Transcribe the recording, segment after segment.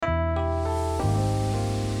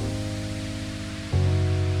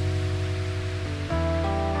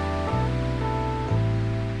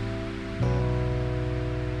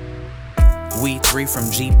We three from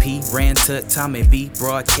GP, ran to Tommy B,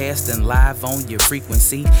 broadcasting live on your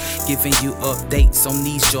frequency, giving you updates on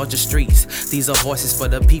these Georgia streets. These are voices for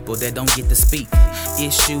the people that don't get to speak.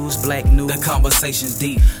 Issues, black news, the conversation's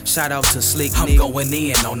deep. Shout out to Slick Nick, I'm going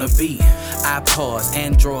in on the beat. iPods,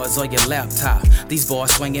 Androids, or your laptop. These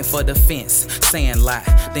boys swinging for the fence, saying lot.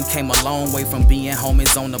 Then came a long way from being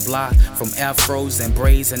homies on the block, from afros and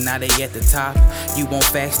braids, and now they at the top. You want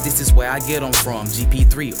facts? This is where I get them from.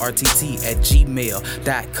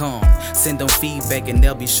 GP3RTT@gmail.com. Send them feedback and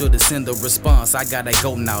they'll be sure to send a response. I gotta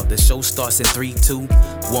go now. The show starts in 3, 2,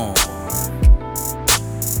 1.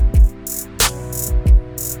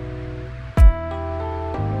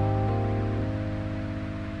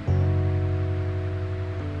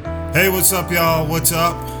 Hey, what's up, y'all? What's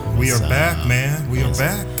up? We are back, man. We are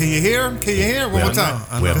back. Can you hear him? Can you hear him? One more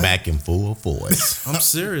time. We're back in full force. I'm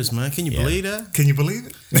serious, man. Can you believe that? Can you believe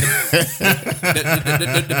it?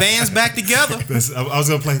 The band's back together. I was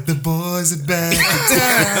gonna play "The Boys Are Back."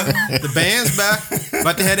 The band's back.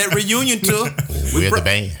 About to have that reunion tour. We're the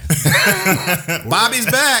band. Bobby's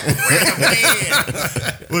back.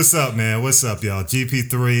 What's up, man? What's up, y'all?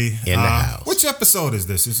 GP3 in the house. Which episode is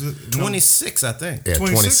this? Is it 26? I think. Yeah,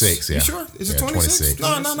 26. Yeah. You sure? Is it 26?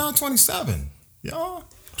 No, 27. Y'all.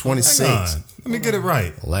 26. Let me get it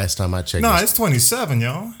right. Last time I checked. No, it's 27,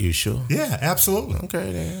 y'all. You sure? Yeah, absolutely.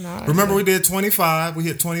 Okay, then. All right, Remember, we did 25. We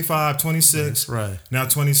hit 25, 26. That's right. Now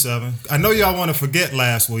 27. I know y'all want to forget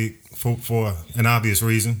last week for an obvious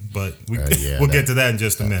reason, but we'll get to that in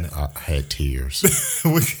just a minute. I had tears.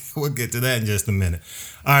 We'll get to that in just a minute.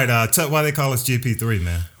 All right, why they call us GP3,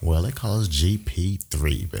 man? Well, they call us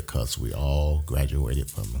GP3 because we all graduated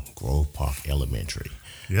from Grove Park Elementary.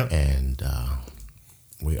 Yep. And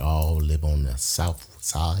we all live on the south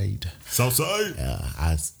side. South side?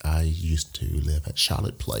 I used to live at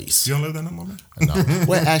Charlotte Place. You don't live there no more, man? No.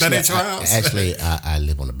 Well, actually, that ain't your house? I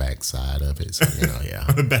live on the back side of it. So, yeah.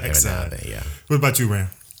 On the back side. Yeah. What about you,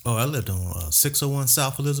 Ram? Oh, I lived on 601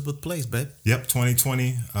 South Elizabeth Place, baby. Yep,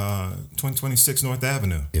 2026 North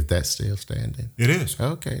Avenue. Is that still standing? It is.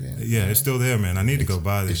 Okay, then. Yeah, it's still there, man. I need to go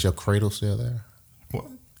by there. Is your cradle still there? What?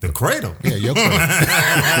 The cradle? Yeah, your cradle.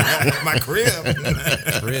 My crib.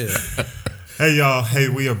 Hey, y'all. Hey,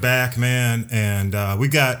 we are back, man. And we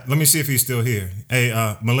got, let me see if he's still here. Hey,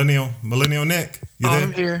 Millennial Nick, you there?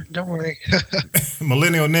 I'm here. Don't worry.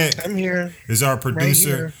 Millennial Nick. I'm here. Is our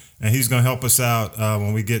producer. Right, and he's going to help us out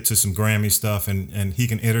when we get to some Grammy stuff. And he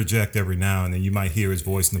can interject every now and then. You might hear his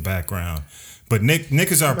voice in the background. But Nick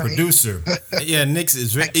is our producer. Yeah, Nick's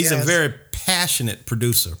he's a very passionate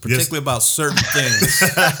producer, particularly about certain things.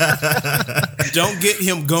 Don't get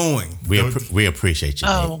him going. We appreciate you.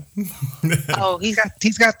 Oh, he's got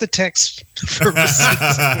the text for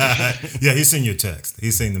receipts. Yeah, he's seen your text.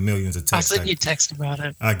 He's seen the millions of texts. I'll send you a text about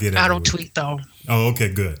it. I get it. I don't tweet though. Oh, okay,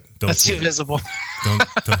 good. That's too visible. Don't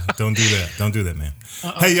do that. Don't do that, man.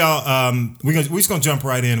 Hey, y'all. We're just gonna jump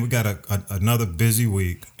right in. We got another busy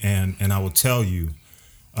week, and I will tell you,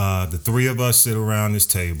 the three of us sit around this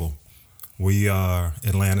table. We are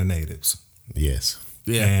Atlanta natives. Yes.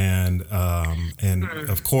 Yeah. And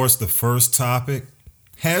of course, the first topic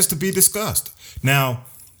has to be discussed. Now,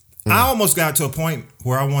 I almost got to a point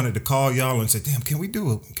where I wanted to call y'all and say, "Damn, can we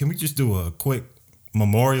just do a quick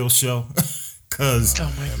memorial show?" Because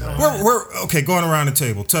we're okay. Going around the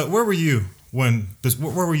table, where were you where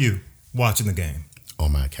were you watching the game? On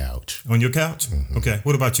my couch. On your couch? Mm-hmm. Okay.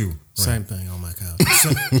 What about you? Same thing on my couch.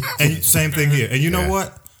 And same thing here. And you know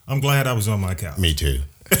what? I'm glad I was on my couch. Me too.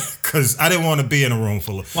 Because I didn't want to be in a room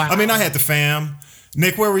full of. Wow. I mean, I had the fam.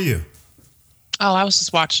 Nick, where were you? Oh, I was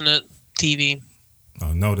just watching it TV.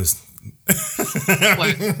 Oh, notice.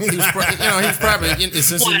 What? He was probably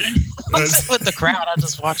With the crowd, I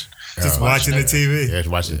just watched. Just watching the TV. Yeah,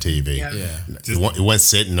 watching TV. Yeah. It wasn't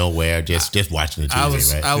sitting nowhere, just watching the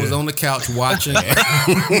TV. I was on the couch watching.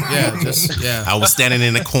 I was standing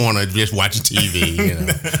in the corner just watching TV. You know.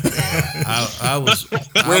 I was.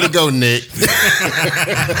 Where to go, Nick?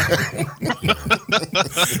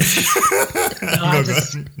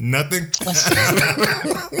 Nothing.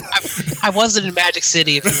 I wasn't in Magic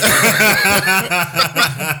City. If you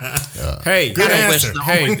Hey, good answer.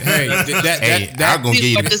 Hey, I'm gonna give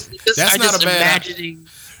you. That's not a bad. Imagining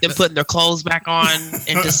them putting their clothes back on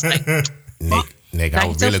and just like. Nick, I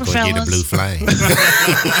was really gonna get a blue flame.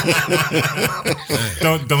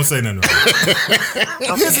 Don't say nothing.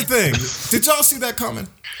 Here's the thing. Did y'all see that coming?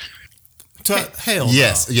 Hell no.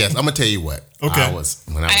 Yes. I'm gonna tell you what. Okay. I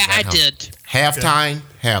did. Halftime.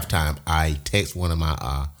 I text one of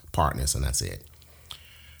my partners and I said,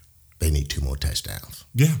 they need 2 more touchdowns.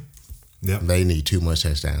 Yeah. They need 2 more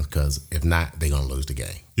touchdowns because if not, they're gonna lose the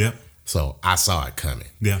game. Yep. So I saw it coming.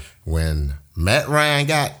 Yeah. When Matt Ryan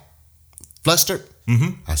got flustered,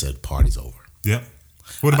 I said, "Party's over." Yep.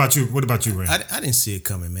 What about you? What about you, Ray? I didn't see it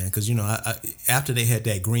coming, man, because I after they had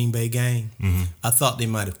that Green Bay game, I thought they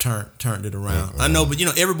might have turned it around. I know, but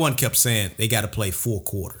everyone kept saying they got to play 4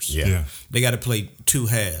 quarters. Yeah. They got to play 2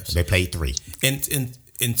 halves. They played 3.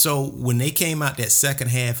 And so when they came out that second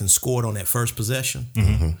half and scored on that first possession,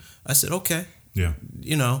 I said, okay. Yeah.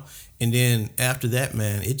 And then after that,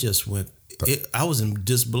 man, it just went. I was in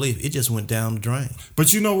disbelief. It just went down the drain.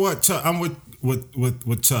 But you know what? I'm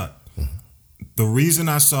with Chuck. The reason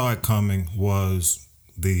I saw it coming was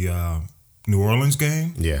the New Orleans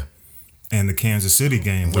game, and the Kansas City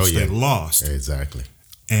game, which they lost. Exactly.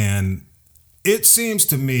 And it seems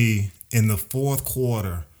to me in the fourth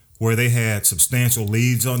quarter, where they had substantial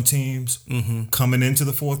leads on teams coming into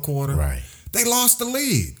the fourth quarter, right? They lost the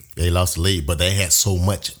lead. They lost the lead, but they had so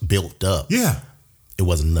much built up. Yeah. It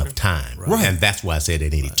wasn't enough time. Right. And that's why I said they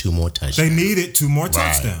needed 2 more touchdowns. They needed 2 more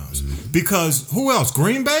touchdowns. Because who else?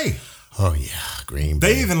 Green Bay. Oh, yeah. Green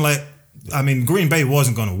Bay. They even Green Bay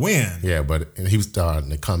wasn't going to win. Yeah, but he was starting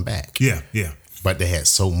to come back. Yeah. But they had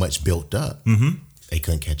so much built up, they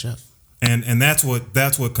couldn't catch up. And that's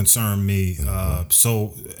what concerned me.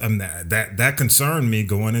 So that concerned me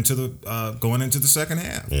going into the second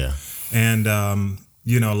half. Yeah. And a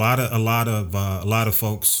lot of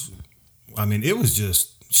folks. I mean, it was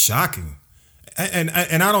just shocking. And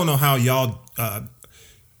I don't know how y'all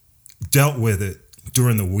dealt with it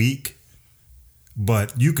during the week,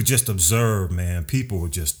 but you could just observe, man. People were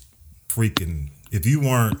just freaking. If you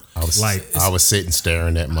weren't I was sitting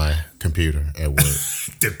staring at my computer at work,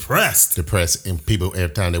 depressed, and people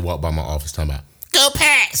every time they walk by my office talking about go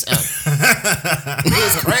Pats. It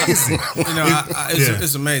was crazy.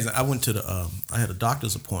 It's amazing. I went to I had a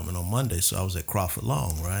doctor's appointment on Monday, so I was at Crawford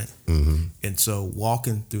Long, right? And so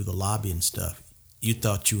walking through the lobby and stuff, you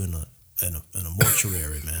thought you were in a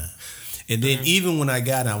mortuary, man. And then even when I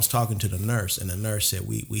got in, I was talking to the nurse, and the nurse said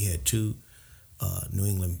we had 2 New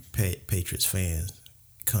England Patriots fans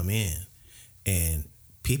come in, and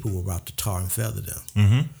people were about to tar and feather them.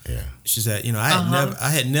 Yeah. She said, I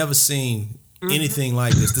had never seen anything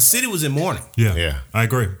like this. The city was in mourning. Yeah. I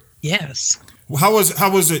agree. Yes. How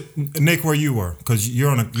was it, Nick, where you were? Because you're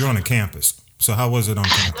on a campus. So how was it on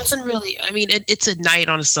campus? Nothing really. I mean, it's a night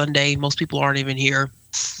on a Sunday. Most people aren't even here.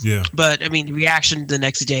 Yeah. But I mean, the reaction the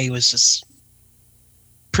next day was just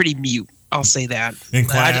pretty mute. I'll say that. In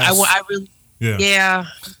class. I really. Yeah,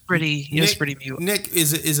 pretty. It was Nick, pretty mute. Nick,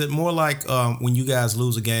 is it more like when you guys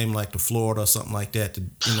lose a game like to Florida or something like that?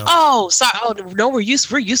 Oh, sorry. Oh no, we're used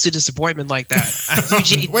to disappointment like that.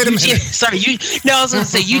 Wait a minute. Sorry, I was going to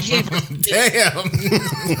say UJ. Damn.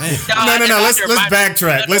 No. Let's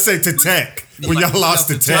backtrack. Let's say to Tech when y'all lost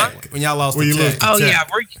to Tech. When y'all lost to Tech. Oh yeah,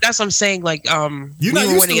 that's what I'm saying. Like you're not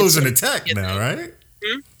used to losing to Tech now, right?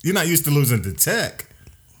 You're not used to losing to Tech.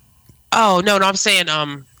 Oh no, I'm saying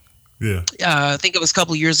Yeah. I think it was a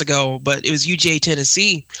couple of years ago, but it was UGA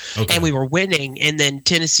Tennessee, and we were winning, and then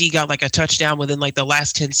Tennessee got like a touchdown within like the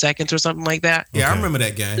last 10 seconds or something like that. Yeah, I remember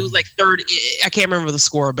that game. It was like third. I can't remember the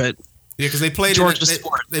score, but yeah, because they played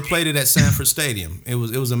they played it at Sanford Stadium. It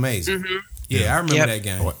was amazing. Yeah, I remember that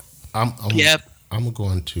game. I'm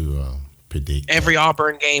going to predict every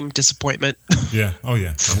Auburn game disappointment. Yeah. Oh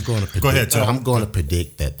yeah. I'm going to predict, go ahead. I'm going to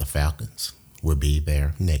predict that the Falcons will be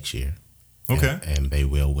there next year. Okay. And they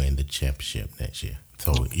will win the championship next year.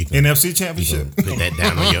 So you can NFC championship. You can put that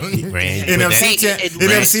down on your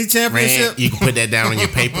NFC championship. You can put that down on your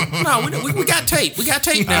paper. No, we got tape. We got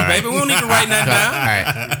tape now, baby. We don't need to write that down. All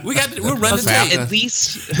right. We'll run the tape. At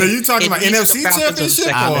least. Now you talking about NFC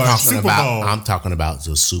championship or Super Bowl? I'm talking about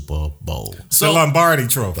the Super Bowl. The Lombardi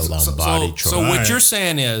Trophy. The Lombardi Trophy. So what you're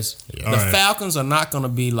saying is the Falcons are not going to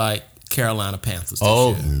be like Carolina Panthers this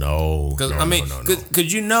year. No. Because now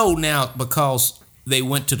because they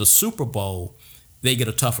went to the Super Bowl, they get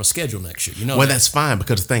a tougher schedule next year. That's fine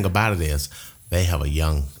because the thing about it is they have a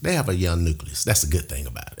young nucleus. That's a good thing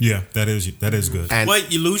about it. Yeah, that is good.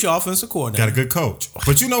 But you lose your offensive coordinator. Got a good coach.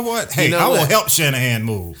 But you know what? Hey, I will help Shanahan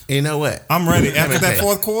move. You know what? I'm ready. After that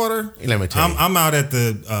fourth quarter, let me tell you. I'm out at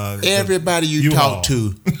the everybody you talked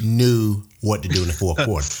to knew what to do in the fourth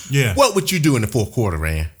quarter. Yeah. What would you do in the fourth quarter,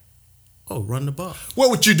 Rand? Oh, run the ball. What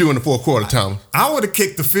would you do in the fourth quarter, Tom? I would have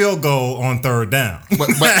kicked the field goal on third down. But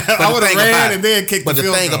I would have ran and then kicked the field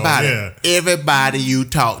goal. But the thing about it, everybody you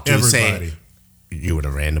talked to said, you would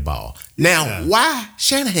have ran the ball. Now, why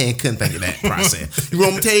Shanahan couldn't think of that process? You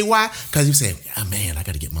want me to tell you why? Because you said, man, I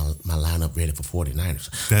got to get my lineup ready for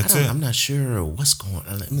 49ers. That's it. I'm not sure what's going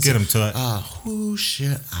on. Get him to it. Who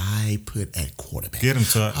should I put at quarterback? Get him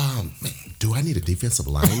to it. Man, do I need a defensive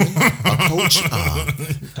lineman? A coach?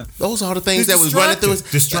 Those are the things that was running through us.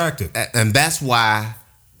 Distracted. And that's why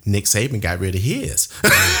Nick Saban got rid of his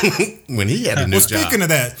when he had a new job. Speaking of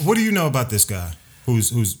that, what do you know about this guy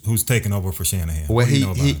who's taking over for Shanahan? Well, he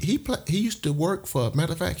used to work for.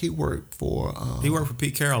 Matter of fact, he worked for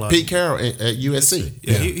Pete Carroll. Pete Carroll at USC.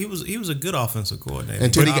 Yeah, he was a good offensive coordinator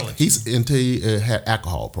until he had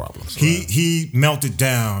alcohol problems. He melted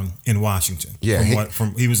down in Washington. Yeah,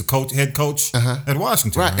 he was a head coach at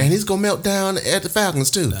Washington. Right, and he's gonna melt down at the Falcons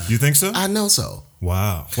too. You think so? I know so.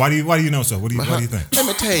 Wow. Why do you know so? What do you think? Let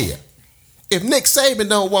me tell you, if Nick Saban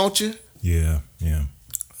don't want you, yeah.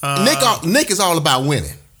 Nick is all about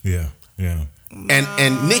winning. Yeah.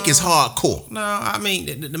 And Nick is hardcore. No, I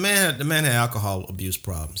mean the man had alcohol abuse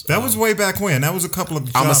problems. That was way back when. That was a couple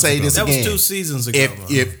of. I'm gonna say this again. That was 2 seasons ago.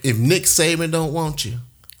 If Nick Saban don't want you,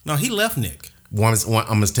 no, he left Nick. I'm gonna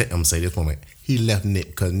say this one minute. He left Nick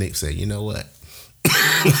because Nick said, you know what?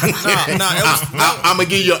 I'm gonna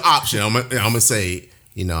give you an option. I'm gonna say,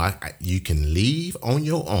 you can leave on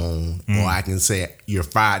your own, or I can say you're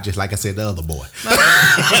fired, just like I said the other boy.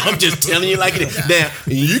 I'm just telling you like it is. Now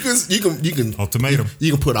you can ultimatum.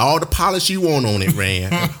 You can put all the polish you want on it,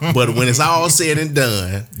 Rand. But when it's all said and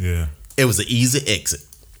done, it was an easy exit.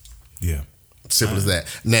 Yeah, simple as that.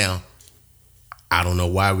 Now, I don't know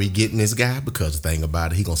why we getting this guy, because the thing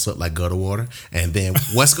about it, he gonna suck like gutter water, and then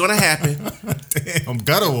what's gonna happen? Damn,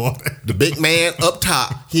 gutter water. The big man up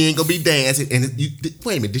top, he ain't gonna be dancing. And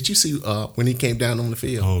wait a minute, did you see when he came down on the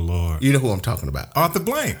field? Oh Lord, you know who I'm talking about? Arthur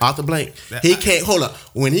Blank. He came. Hold up.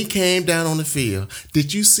 When he came down on the field,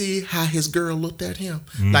 did you see how his girl looked at him?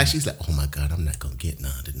 Like she's like, "Oh my God, I'm not gonna get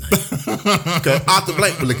none tonight." Because Arthur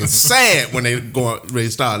Blank was looking sad when they going ready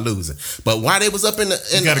to start losing. But while they was up in the,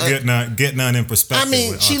 you gotta get none in perspective. I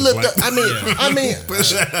mean, she looked up. I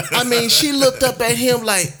mean, she looked up at him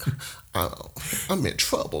like, I'm in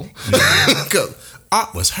trouble, because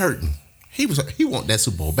Art was hurting. He want that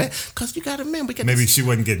Super Bowl back, because you got to remember. Maybe she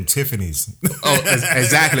wasn't getting Tiffany's.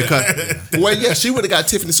 Exactly. She would have got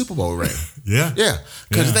Tiffany's Super Bowl ring. Yeah.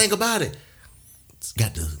 Because the thing about it, it's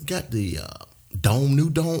got the new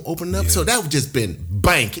dome opening up, so that would just been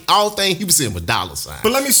bank. All thing he was saying was dollar sign.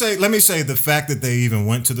 But let me say the fact that they even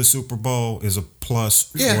went to the Super Bowl is a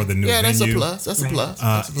plus for the new venue. Yeah, that's a plus. That's a plus.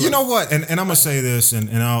 You know what? And I'm gonna say this, and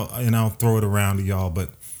I'll throw it around to y'all, but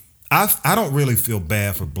I don't really feel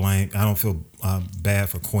bad for Blank. I don't feel bad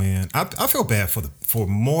for Quinn. I feel bad for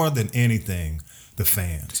more than anything the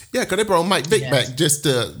fans. Yeah, because they brought Mike Vick back just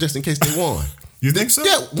in case they won. You think so?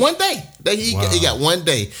 Yeah, one day. He got 1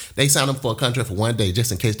 day. They signed him for a contract for 1 day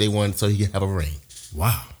just in case they won, so he could have a ring.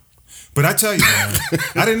 Wow. But I tell you, man,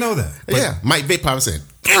 I didn't know that. But, Mike Vick probably said,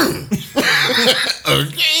 But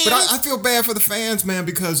I feel bad for the fans, man,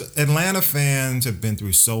 because Atlanta fans have been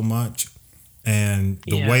through so much, and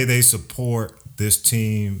the way they support this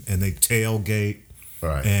team, and they tailgate,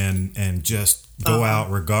 and just go out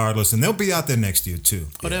regardless, and they'll be out there next year too.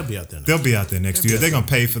 Oh, they'll be out there. They'll be out there next year. They're gonna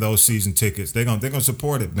pay for those season tickets. They're gonna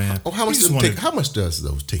support it, man. Oh, how much does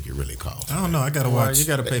those tickets really cost? I don't know. I gotta watch. You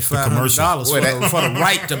gotta pay $500 for the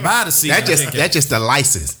right to buy the season ticket. That's just the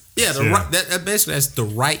license. Yeah, that basically that's the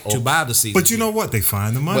right to buy the season. But you know what? They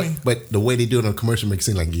find the money. But the way they do it on commercial makes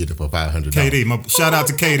it seem like you get it for $500. KD, shout out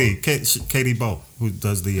to KD, KD Bo, who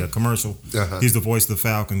does the commercial. He's the voice of the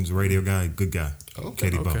Falcons, radio guy, good guy.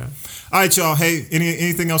 KD Bo. All right, y'all. Hey,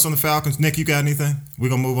 anything else on the Falcons? Nick, you got anything? We're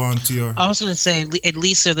gonna move on to your. I was gonna say at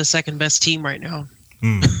least they're the second best team right now.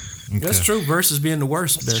 Okay. That's true. Versus being the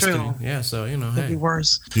worst best team. Yeah, so Could be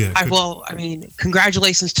worse. Yeah. I mean,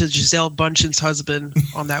 congratulations to Gisele Bundchen's husband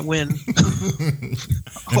on that win.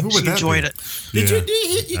 Hope she enjoyed it. Did you?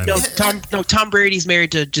 Tom Brady's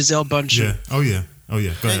married to Gisele Bundchen. Yeah. Oh yeah.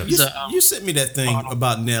 Go ahead. You sent me that thing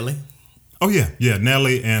about Nelly. Oh yeah.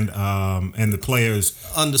 Nelly and the players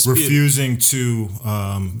refusing to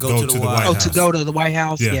go to the White House. To go to the White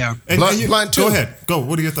House. Yeah. Go ahead. Go.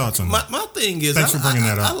 What are your thoughts on that? My thing is, thanks for bringing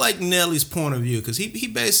that up. I like Nelly's point of view, because he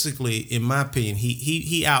basically, in my opinion,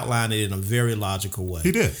 he outlined it in a very logical way.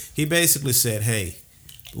 He did. He basically said, "Hey,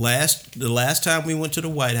 the last time we went to the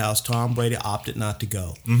White House, Tom Brady opted not to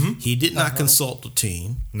go. He did not consult the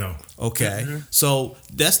team. No. Okay. So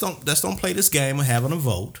let's don't play this game of having a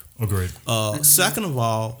vote. Agreed. Second of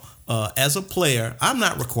all, as a player, I'm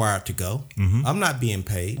not required to go. I'm not being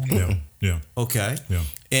paid. Yeah. Okay. Yeah.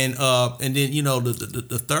 And then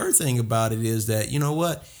the third thing about it is that, you know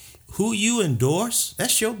what, who you endorse,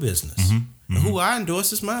 that's your business. Mm-hmm. Who I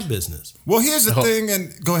endorse is my business. Well, here's the thing,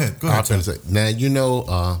 and go ahead. I was going to say, now, you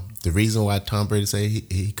know, the reason why Tom Brady said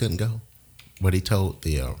he couldn't go? What he told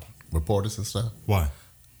the reporters and stuff? Why?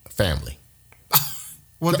 Family.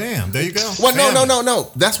 Well, damn, there you go. Well,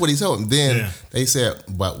 no. That's what he told him. Then they said,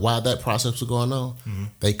 but while that process was going on,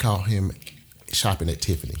 they caught him shopping at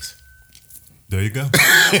Tiffany's. There you go.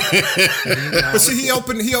 But see, he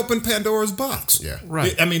opened Pandora's box. Yeah,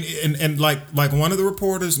 right. I mean, and like one of the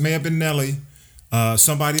reporters, may have been Nelly.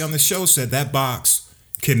 Somebody on the show said that box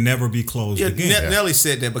can never be closed again. Nelly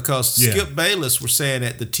said that because Skip Bayless were saying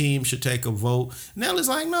that the team should take a vote. Nelly's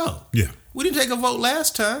like, no. Yeah. We didn't take a vote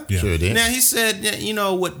last time. Yeah. Sure did. Now he said, you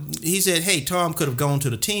know what? He said, hey, Tom could have gone to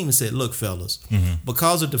the team and said, look, fellas,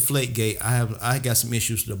 because of Deflategate, I got some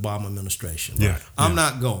issues with the Obama administration. Yeah. I'm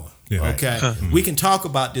not going. Yeah. Okay. We can talk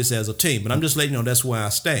about this as a team, but I'm just letting you know that's where I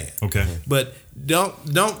stand. Okay. But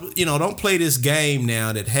don't play this game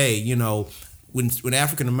now that, hey, you know, when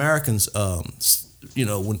African Americans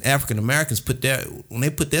when African Americans put their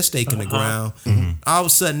stake in the ground, all of a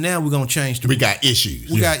sudden now we're gonna change. We got issues.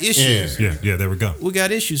 We got issues. Yeah. There we go. We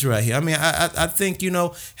got issues right here. I mean, I think, you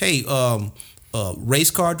know, hey,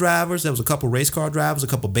 race car drivers. There was a couple race car drivers, a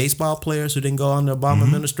couple baseball players who didn't go on the Obama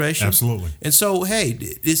administration. Absolutely. And so, hey,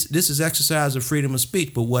 this is exercise of freedom of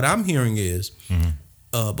speech. But what I'm hearing is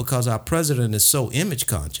because our president is so image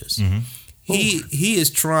conscious, he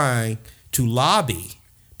is trying to lobby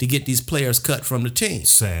to get these players cut from the team.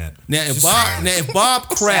 Sad. Now if Bob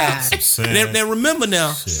Kraft now remember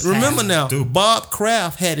now, Dude. Bob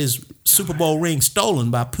Kraft had his Super Bowl ring stolen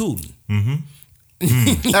by Putin.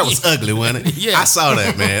 That was ugly, wasn't it? Yeah. I saw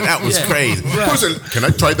that, man. That was crazy. Right. Can I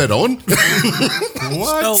try that on?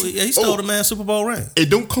 What? He stole the man's Super Bowl ring. It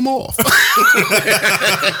don't come off.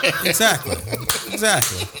 Exactly.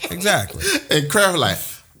 And Kraft like,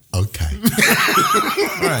 okay.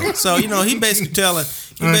 Right. So, you know, he basically telling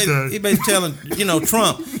you know,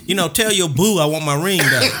 Trump, you know, tell your boo I want my ring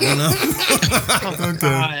back, you know.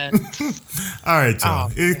 Okay. All right,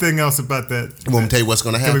 y'all. Anything else about that? I'm going to tell you what's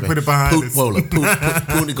going to happen. Can we put it behind us? Putin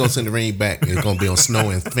going to send the ring back. It's going to be on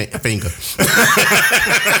snow and finger. They're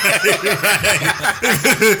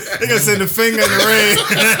going to send the finger in the ring.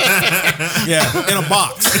 Yeah, in a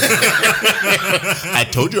box. I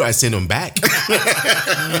told you I sent him back.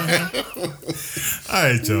 All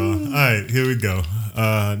right, y'all. All right, here we go.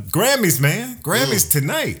 Grammys, man. Grammys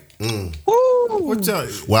tonight. What y'all?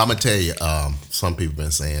 Well, I'm going to tell you, some people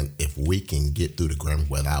been saying if we can get through the Grammy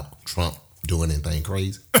without Trump doing anything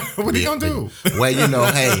crazy. What are you going to do? Well, you know,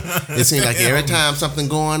 hey, it seems like every time something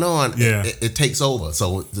going on, Yeah. it takes over.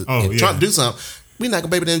 So if Trump do something, we're not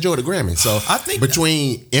going to be able to enjoy the Grammy. So I think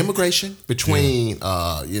between immigration, between,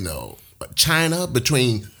 China,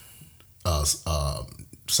 between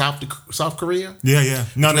South Korea? Yeah.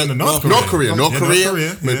 No, North Korea. North Korea.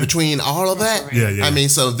 Yeah. Between all of that? Yeah. I mean,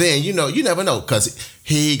 so then, you know, you never know. Because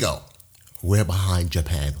here you go. We're behind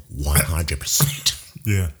Japan 100%.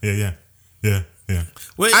 Yeah.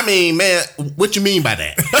 Wait. I mean, man, what you mean by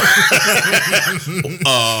that?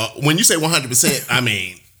 When you say 100%, I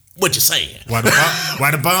mean, what you saying? Why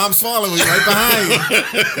the bombs falling? We right behind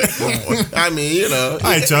you. I mean, you know. All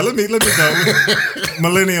right, y'all. Let me go.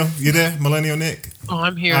 Millennial, you there? Millennial Nick. Oh,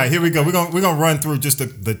 I'm here. All right, here we go. We're gonna run through just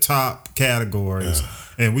the top categories,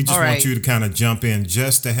 and we just want you to kind of jump in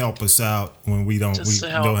just to help us out when we don't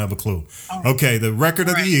have a clue. Okay, the record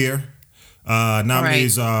of the year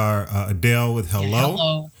nominees are Adele with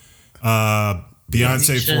Hello.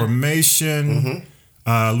 Beyonce Formation.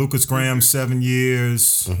 Lucas Graham 7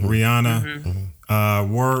 Years. Rihanna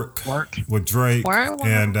Work with Drake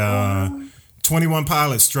and 21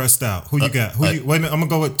 Pilots Stressed Out. Who you got? Wait a minute, I'm gonna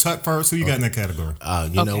go with Tut first. Who you got in that category?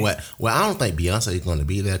 You know what? Well, I don't think Beyonce is going to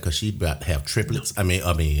be there because she about to have triplets. I mean,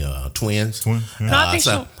 twins. Yeah. No, I think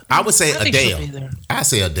so I would say Adele. I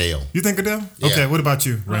say Adele. You think Adele? Yeah. Okay. What about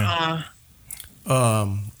you, Rand?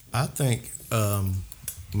 I think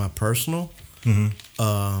my personal.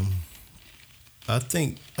 I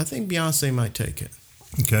think Beyonce might take it.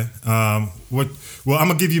 Okay. Well, I'm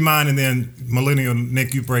gonna give you mine, and then Millennial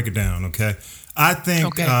Nick, you break it down. Okay. I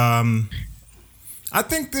think. I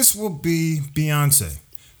think this will be Beyonce,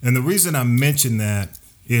 and the reason I mention that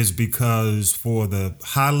is because for the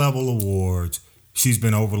high level awards, she's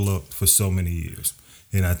been overlooked for so many years,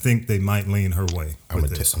 and I think they might lean her way. I'm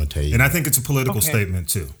gonna tell you, and I think it's a political statement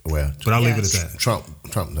too. Well, but I'll leave it at that. Trump.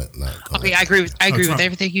 Not okay, I agree with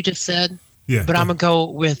everything you just said. Yeah, but I'm gonna go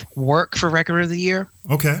with Work for Record of the Year.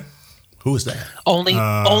 Okay. Who is that?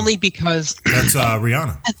 Only because that's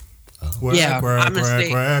Rihanna. Whack, Yeah, whack, I'm gonna whack,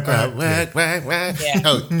 say- whack, whack. Whack, whack, whack. Yeah.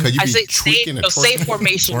 Oh, could you I be say tweaking and say twerking?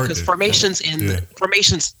 formation because Twerking. formations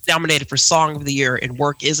formations nominated for Song of the Year and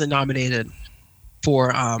Work isn't nominated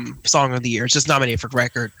for Song of the Year. It's just nominated for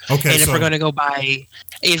record. Okay, And if so we're gonna go by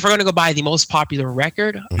the most popular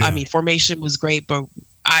record, I mean Formation was great, but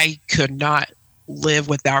I could not live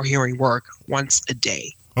without hearing Work once a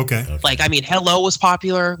day. okay, Like, I mean, Hello was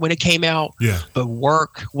popular when it came out, yeah, but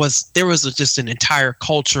there was just an entire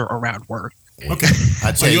culture around Work. okay.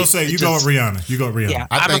 I So tell you'll say you go with Rihanna. You go with Rihanna. Yeah,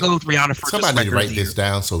 I I'm gonna think go with Rihanna for somebody just need to record write of the this year.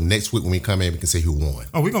 down so next week when we come in, we can say who won.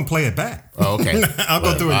 Oh, we're gonna play it back. Oh, okay. I'll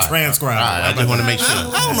go through and transcribe. All right, I just want to make sure.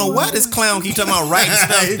 I don't know why this clown keep talking about writing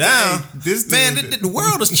stuff down. This Man, dude- the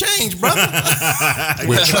world has changed, brother.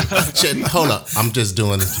 Hold up, I'm just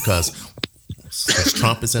doing this because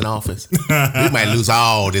Trump is in office. We might lose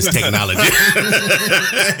all this technology.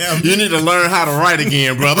 You need to learn how to write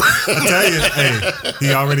again, brother. I tell you, hey,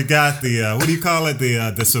 he already got the what do you call it?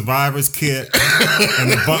 The survivor's kit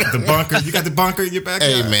and the bunker. You got the bunker in your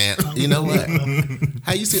backyard. Hey man, you know what?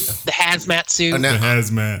 How you see? The hazmat suit. The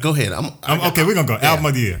hazmat. Go ahead. Okay, we're gonna go album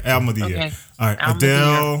of the year. Album of the year. Okay. All right, Album of the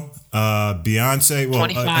Adele, Beyonce. Well,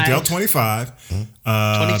 25. Adele 25.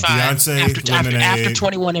 25 Beyonce Lemonade. after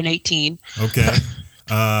 21 and 18. Okay.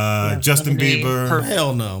 Justin Lemonade, Bieber.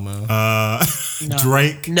 Hell no, man. No.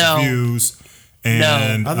 Drake. No. Views.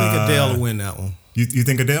 And I think Adele will win that one. You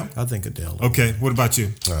think Adele? I think Adele. Will. Okay. What about you?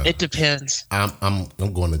 It depends. I'm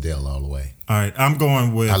going Adele all the way. All right, I'm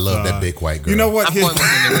going with. I love that big white girl. You know what? I'm going with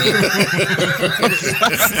Lemonade.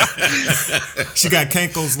 She got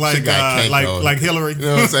cankles like She got cankles. like Hillary. You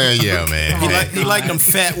know what I'm saying? Yeah, man. He like them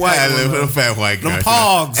fat white I women. live with a fat white girl. Them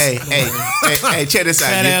pogs. Hey, check this out.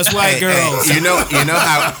 Fat ass white girls. You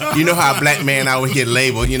know how a black man always get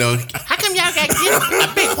labeled. You know, how come y'all got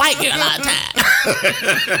a big white girl all the time?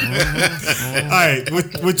 All right,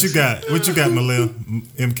 what you got? What you got,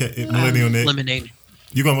 Millennial Nick? Lemonade.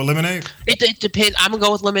 You going with Lemonade? It depends. I'm gonna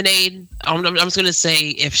go with Lemonade. I'm just gonna say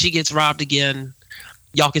if she gets robbed again,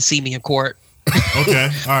 y'all can see me in court. Okay,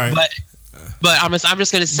 all right. But I'm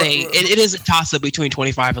just gonna say it is a toss up between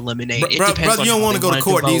 25 and Lemonade. It depends. Brother, on you don't how want to they go to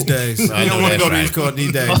court these vote. days. You I know don't want to that's go to right. these court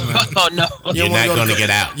these days, man. Oh no. You're not going to get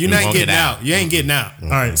out. You're You not won't getting get out. You ain't getting out. All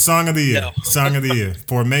right, song of the year. No. Song of the year.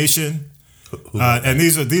 Formation. And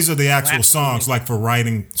these are the actual Absolutely. songs, like for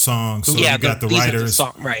writing songs. So Yeah, you got the these are writers.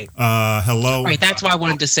 song, right. Hello. Right. That's why I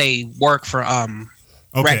wanted to say work for Okay,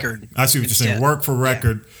 record. I see what you're saying. instead. Work for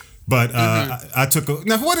record. But I took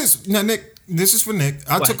Nick. This is for Nick.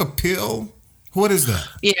 I What? took a pill. What is that?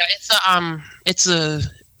 Yeah, it's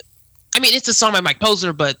a song by Mike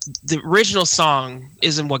Posner, but the original song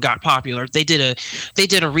isn't what got popular. They did a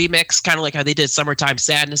remix, kind of like how they did "Summertime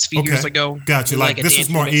Sadness" a few years ago. Gotcha. Like a this dance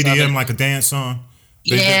is more remix of EDM, it. like a dance song.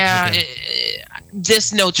 They did- Yeah, okay.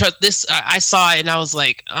 I saw it and I was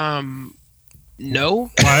like, no.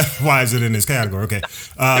 Why is it in this category? Okay.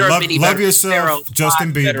 There are Love many better- there Yourself, are Justin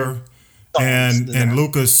a lot better Bieber, songs than and that.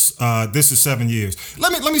 Lucas. This is 7 years.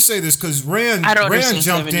 Let me say this because Rand I don't understand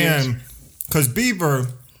jumped 7 years. in because Bieber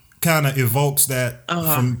kind of evokes that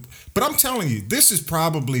from. But I'm telling you, this is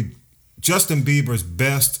probably Justin Bieber's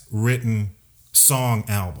best written song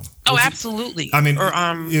album. Oh, absolutely. I mean, or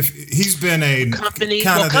if he's been a Company.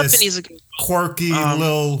 kind Well, of Company's this a good. quirky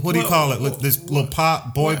little, what do you call it? This little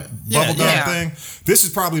pop boy bubblegum yeah. thing. This is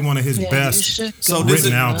probably one of his best. So this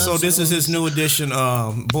written is album. this is his new edition,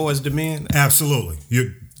 Boys to Men. Absolutely,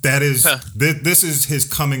 this is his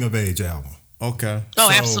coming of age album. Okay. Oh,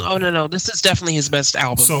 So- absolutely. Oh, no. This is definitely his best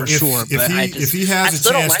album So for if, sure. if but he I just, if he I has a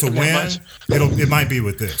still don't chance like to him that win, much. it might be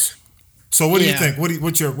with this. So what do you Yeah. think?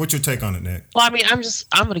 What's your take on it, Nick? Well, I mean,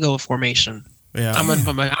 I'm gonna go with Formation. Yeah. I'm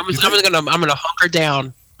gonna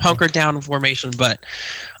hunker down in Formation, but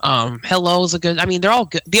Hello is a good. I mean, they're all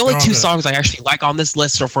good. The only They're all two good. songs I actually like on this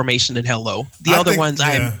list are Formation and Hello. The other ones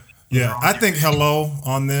I I think Hello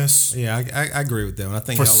on this Yeah, I agree with them. I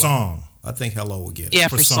think for Hello, song. I think Hello will get it. yeah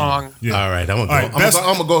for song. Yeah. All right, I'm All right, best-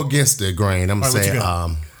 gonna go against the grain. I'm All gonna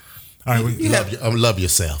right, what say, you got? All right, love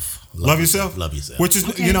yourself. love yourself. Love yourself. Which is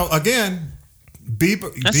again,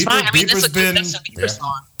 That's fine. I mean, that's Bieber's a good been Justin Bieber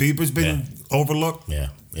song. Bieber's been overlooked Yeah.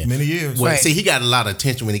 many years. Well, Right. see, he got a lot of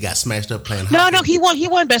attention when he got smashed up playing. No, hockey. he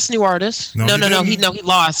won Best New Artist. No, No, he he didn't.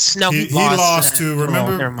 lost. No, He lost to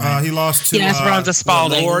remember. he lost to Yeah, Esperanza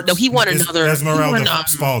Spalding. Lord. No, he won another. Esmeralda he won,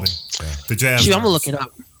 Spalding, the Jazz. Shoot, I'm gonna artist. look it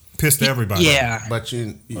up. Pissed everybody. Yeah, But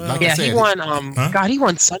like I yeah, said, he won. Huh? God, he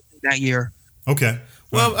won something that year. Okay.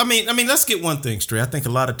 Well, I mean, let's get one thing straight. I think a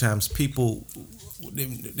lot of times people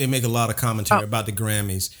they make a lot of commentary about the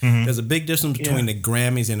Grammys. There's a big difference between the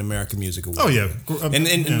Grammys and American Music Awards. Oh yeah, and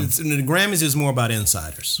the Grammys is more about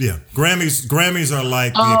insiders. Yeah, Grammys are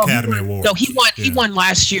like the Academy Awards. No, he won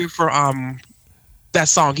last year for that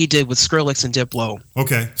song he did with Skrillex and Diplo.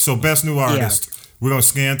 Okay, so best new artist. We're gonna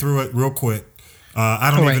scan through it real quick.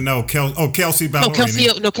 I don't even know. Kelsea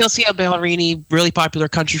Ballerini. Kelsea Ballerini, really popular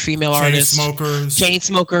country female artist.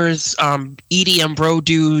 Chainsmokers. EDM Bro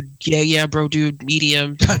Dude. Yeah, Bro Dude.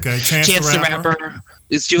 EDM. Okay, Chance the Rapper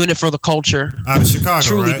is doing it for the culture. Out of Chicago,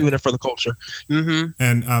 truly right? doing it for the culture. Mm-hmm.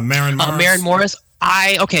 And Maren Morris. Maren Morris.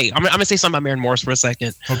 I'm gonna say something about Maren Morris for a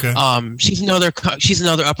second. Okay. She's another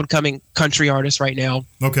up and coming country artist right now.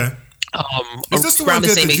 Okay. Is this the one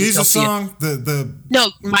that did the Jesus song? No,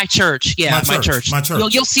 My Church. Yeah, My Church.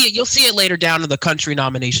 You'll see it. You'll see it later down in the country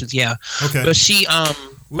nominations. Yeah. Okay. But she I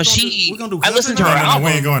listened to her album.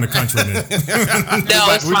 We ain't going to country then. No,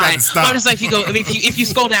 it's fine. I'm just like, if you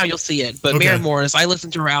scroll down, you'll see it. But Maren Morris, I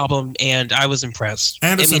listened to her album and I was impressed.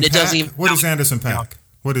 Anderson .Paak? What is Anderson .Paak?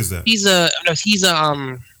 What is that?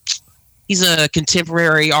 He's a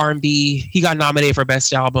contemporary R&B. He got nominated for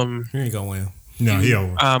best album. Here you go, Wayne. No, he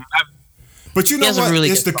over. But you know what?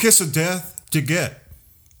 It's the kiss of death to get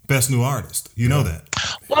best new artist. You know that.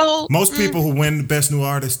 Well, most people who win best new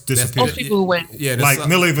artist disappear. Most people who win. Yeah, like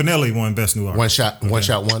Milli Vanilli won best new artist. One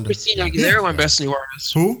shot wonder. Christina Aguilera won best new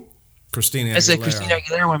artist. Who? Christina Aguilera. I said Christina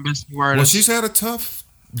Aguilera won best new artist. Well, she's had a tough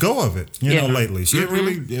go of it, you know, lately. She didn't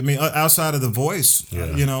really. I mean, outside of The Voice,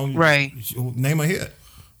 you know, right? Name a hit.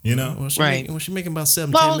 You know, she's making about $10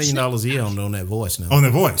 million a year on that Voice now. On the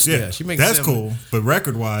Voice, yeah, she makes that's cool. But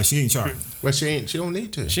record wise, she ain't charting. Well, she don't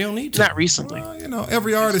need to. She don't need to. Not recently. Well, you know,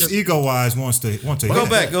 every artist ego wise wants to.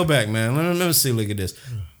 Go back, man. Let me see. Look at this.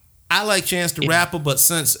 I like Chance the Rapper, but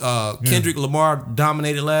since Kendrick Lamar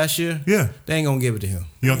dominated last year, they ain't gonna give it to him.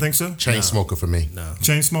 You don't think so? Chainsmoker for me. No.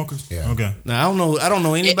 Chainsmokers? Yeah. Okay. Now I don't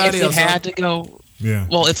know anybody else. If it had to go. Yeah.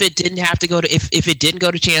 Well, if it didn't have to go to if it didn't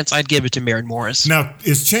go to Chance, I'd give it to Maren Morris. Now,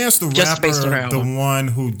 is Chance the Rapper the one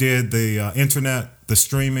who did the internet, the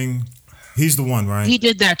streaming? He's the one, right? He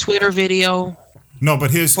did that Twitter video. No,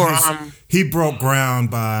 but he broke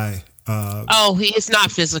ground by. It's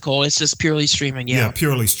not physical. It's just purely streaming. Yeah,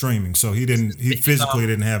 purely streaming. So he physically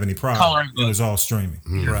didn't have any problem. It was all streaming,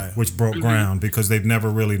 right? Which broke ground because they've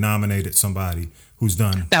never really nominated somebody who's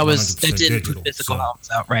done that didn't put physical albums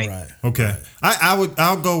out, right? Okay,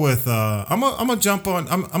 I'll go with I'm gonna jump on.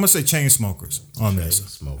 I'm gonna say Chainsmokers on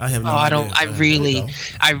this. I have no idea.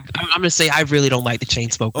 I'm gonna say I really don't like the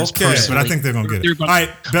Chainsmokers. Okay, but I think they're gonna get it. All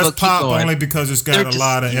right, best pop only because it's got a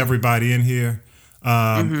lot of everybody in here.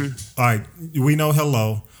 All right, we know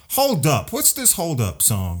Hello. Hold Up. What's this Hold Up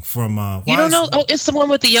song from? You don't know? Oh, it's the one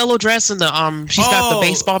with the yellow dress and the she's got the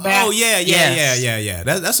baseball bat. Oh yeah.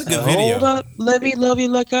 That's a good video. Hold up, let me love you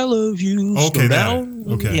like I love you. Okay, down.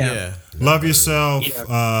 Okay. Yeah. Love Yourself. Yeah.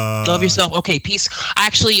 Love Yourself. Okay, Piece.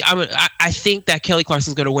 Actually, I think that Kelly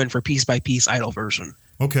Clarkson's going to win for Piece by Piece Idol version.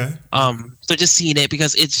 Okay. So just seeing it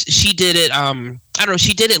because she did it. I don't know.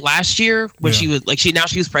 She did it last year when she was she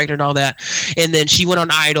was pregnant and all that, and then she went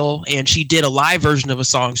on Idol and she did a live version of a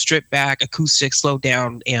song, stripped back, acoustic, slowed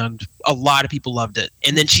down, and a lot of people loved it.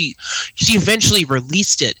 And then she eventually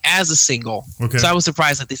released it as a single. Okay. So I was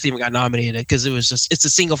surprised that this even got nominated because it's a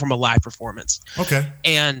single from a live performance. Okay.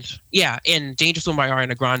 And and Dangerous Woman by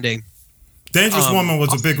Ariana Grande. Dangerous Woman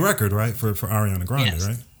was a big record, right, for Ariana Grande,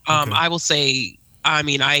 right? Okay. I will say. I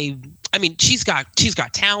mean, she's got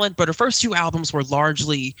talent, but her first two albums were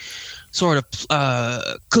largely sort of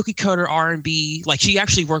cookie cutter R&B. Like she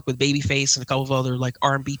actually worked with Babyface and a couple of other like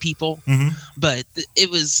R&B people, but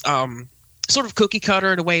it was sort of cookie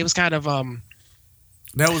cutter in a way. It was kind of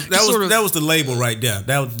that was the label right there.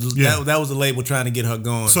 That was the label trying to get her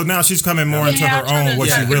going. So now she's coming more into her own, what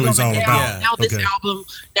she really is all about. Now this album,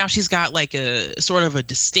 now she's got like a sort of a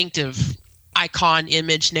distinctive icon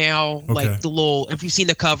image now, like the little. If you've seen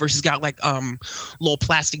the cover, she's got like little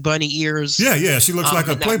plastic bunny ears. Yeah, she looks like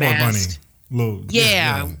a Playboy bunny.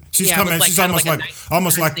 She's coming. She's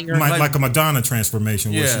almost like a Madonna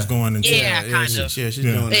transformation where she's going into. Kind of. She's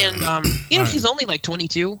doing it. And she's only like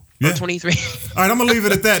 22 or 23. All right, I'm gonna leave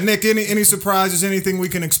it at that. Nick, any surprises? Anything we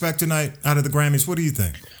can expect tonight out of the Grammys? What do you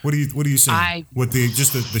think? What do you see with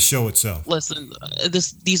the show itself? Listen,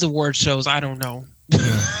 these award shows, I don't know. Yeah.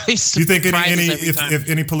 Do you think if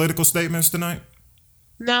any political statements tonight?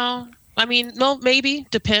 No, I mean, no, maybe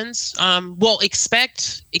depends. Well,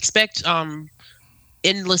 expect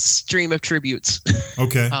endless stream of tributes.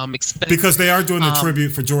 Okay. Because they are doing the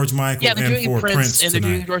tribute for George Michael and for Prince and they're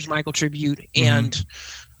doing George Michael tribute and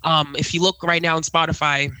If you look right now on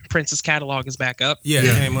Spotify, Prince's catalog is back up. Yeah,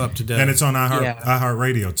 it came up today. And it's on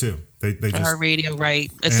iHeartRadio too. They just iHeartRadio,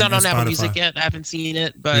 right? It's not on Apple Music yet. I haven't seen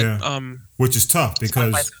it, but which is tough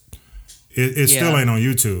because it still ain't on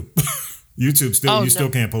YouTube. YouTube still still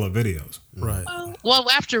can't pull up videos. Right. Well,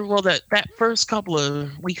 that first couple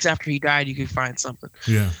of weeks after he died, you could find something.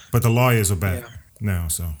 Yeah, but the lawyers are back now,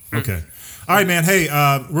 so okay. All right, man. Hey,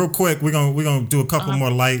 real quick, we're gonna do a couple more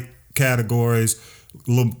light categories,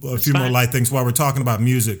 a few more light things while we're talking about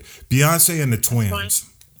music. Beyonce and the Twins.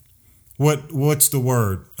 What's the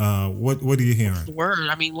word? What are you hearing? The word.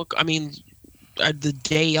 The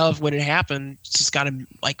day of when it happened, just got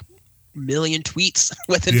like million tweets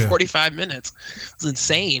within 45 minutes. It's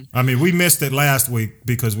insane. I mean, we missed it last week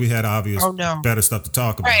because we had better stuff to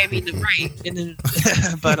talk about. Right. And then,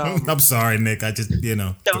 but I'm sorry, Nick. I just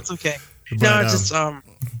no, it's okay. But,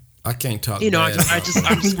 I can't talk. I'm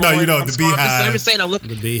just no, you know the Beehive. I'm just saying. I look.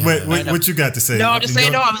 The Beehive. What you got to say? No, I'm just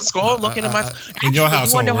saying. I'm scrolling, looking at my. In your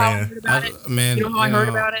household, you know how I heard about it? Man, you know how I heard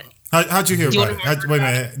about it? How'd you hear about it? Wait a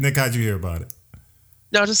minute, Nick. How'd you hear about it?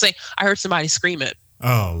 No, just saying. I heard somebody scream it.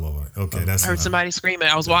 Oh Lord. Okay, that's. I heard somebody scream it.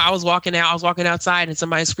 I was walking out. I was walking outside, and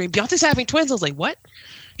somebody screamed, "Beyonce's having twins." I was like, "What?"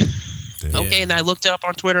 Okay, and I looked up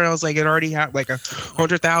on Twitter, and I was like, it already had like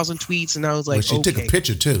 100,000 tweets, and I was like, she took a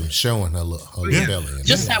picture too, showing her belly.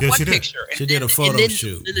 Just that one picture. She did a photo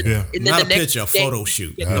shoot. Not a picture, a photo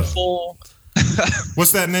shoot. The full.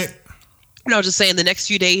 What's that, Nick? No, just saying the next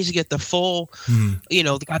few days you get the full,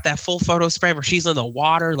 got that full photo spread where she's in the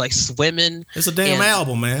water, like swimming. It's a damn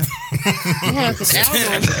album, man. Yeah, it's an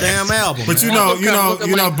album. It's a damn album. But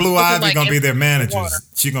man. Blue Ivy gonna be their manager.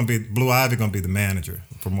 Blue Ivy gonna be the manager,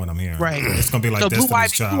 from what I'm hearing. Right. It's gonna be like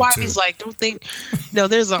Destiny's Child. Blue Ivy's like, don't think. No,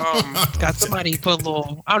 there's got somebody put a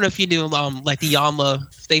little. I don't know if you knew like the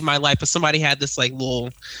Yanla Save My Life, but somebody had this like little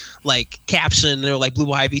like caption, or like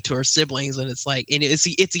Blue Ivy to her siblings, and it's like, and it's a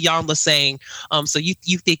Yanla saying, so you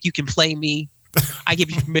think you can play me? I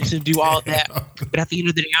give you permission to do all of that, but at the end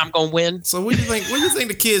of the day, I'm gonna win. So what do you think? What do you think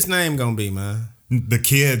the kid's name gonna be, man? The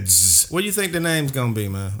kids. What do you think the name's gonna be,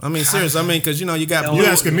 man? I mean, seriously. I mean, because you got. You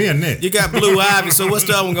asking me or Nick? You got Blue Ivy. So what's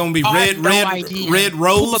the other one gonna be? Red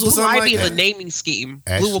Rose or something Blue Ivy like is that? a naming scheme.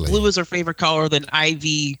 Actually. Blue is her favorite color. Then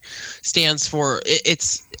Ivy stands for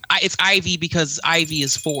it's Ivy because Ivy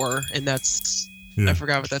is 4, and that's I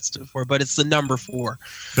forgot what that stood for, but it's the number 4.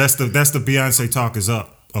 That's the Beyonce talk is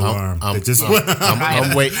up alarm. I'm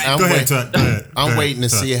waiting. I'm waiting to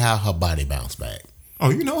see how her body bounce back. Oh,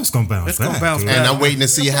 you know it's gonna bounce back. And I'm waiting to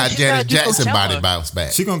see how Janet Jackson body bounce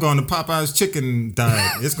back. She gonna go on the Popeye's chicken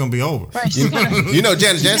diet. It's gonna be over. Right, you know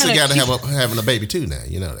Janet Jackson got to having a baby too now.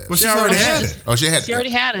 You know that. Well, she already had it. Oh, she already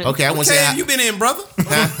had it. Okay, I want to say you been in, brother?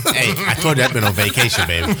 Hey, I told you I've been on vacation,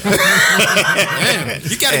 baby. Man,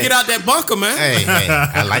 you got to get out that bunker, man. Hey,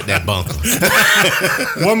 I like that bunker.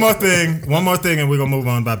 One more thing, and we're gonna move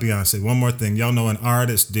on about Beyonce. One more thing, y'all know an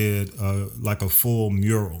artist did like a full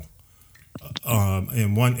mural.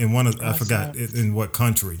 In one of I forgot in what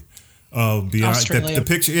country of Beyonce. The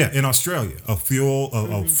picture, in Australia, a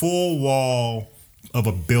full wall of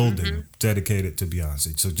a building dedicated to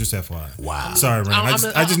Beyonce. So just FYI. Wow. Sorry, Rand.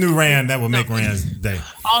 I just knew Rand. That would make Rand's day.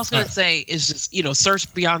 All I was gonna say is just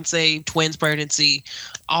search Beyonce twins pregnancy,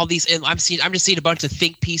 all these, and I'm just seeing a bunch of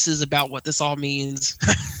think pieces about what this all means,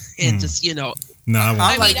 and just No,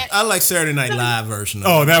 I like Saturday Night Live version.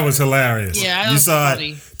 Oh, that was hilarious. Yeah, you saw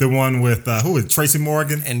funny. The one with who was it? Tracy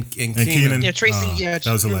Morgan and Keenan. Yeah, Tracy. That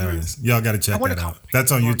was hilarious. Y'all got to check that out.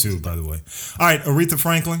 That's on YouTube, by the way. All right, Aretha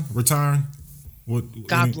Franklin retiring.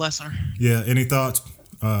 God bless her. Yeah. Any thoughts?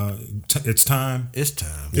 It's time. It's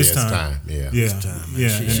time. It's time. Yeah. It's time. Man. Yeah.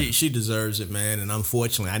 She deserves it, man. And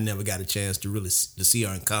unfortunately, I never got a chance to see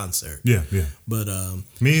her in concert. Yeah. But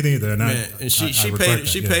me neither. And she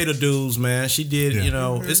paid her dues, man. She did.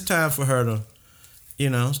 Yeah. It's time for her to.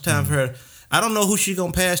 It's time for her. I don't know who she's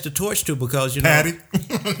gonna pass the torch to because Patty. You know her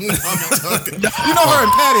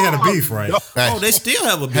and Patty had a beef, right? Oh, they still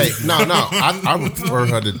have a beef. Hey, no. I would prefer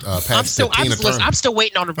her to pass to Tina Turner. I'm still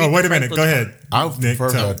waiting on her. Oh, wait a minute. Go ahead. I would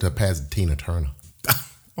prefer her to pass Tina Turner.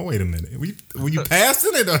 Oh, wait a minute. Were you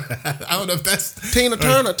passing it? I don't know if that's Tina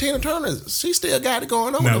Turner. Tina Turner, she still got it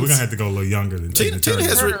going on. No, we're gonna have to go a little younger than Tina Turner.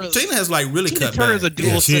 Tina has like really cut Turner's back. A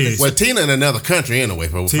dual citizen. Well, Tina in another country anyway.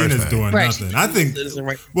 For Tina's doing right. nothing. I think.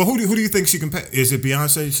 Well, who do you think she can pass? Is it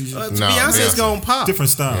Beyonce? Beyonce's gonna pop. Different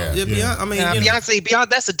style. Yeah. Beyonce.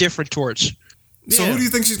 That's a different torch. So who do you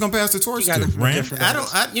think she's gonna pass the torch to? Rand?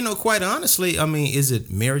 Quite honestly, is it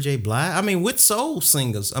Mary J. Blige? With soul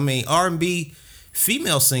singers, R&B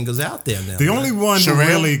female singers out there now. The only one who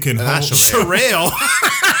really can hold Sherelle.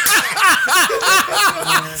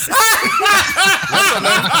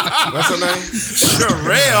 What's her name?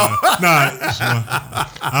 Sherelle.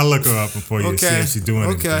 I'll look her up before you see if she's doing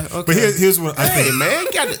anything. Okay. But here's what I think. Hey man,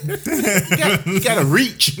 you gotta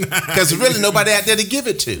reach because there's really nobody out there to give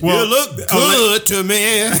it to. Well, you look good to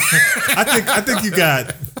me. I think you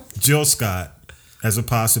got Jill Scott as a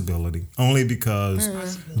possibility, only because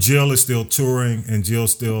Jill is still touring and Jill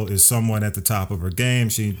still is somewhat at the top of her game.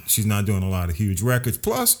 She's not doing a lot of huge records.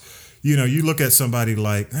 Plus, you look at somebody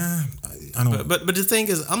like I don't. But the thing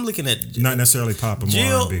is, I'm looking at not necessarily pop and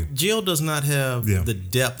R&B. Jill does not have the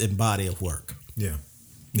depth and body of work. Yeah.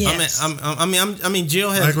 Yes. I mean, Jill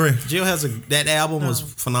has. I agree. Jill has that album was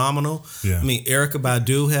phenomenal. Yeah. I mean, Erykah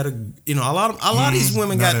Badu had a lot of these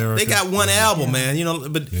women got one album, man.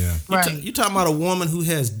 But you're talking about a woman who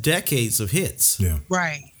has decades of hits. Yeah.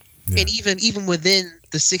 Right. Yeah. And even within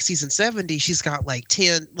the 60s and 70s, she's got like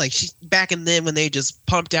 10. Like she back in then when they just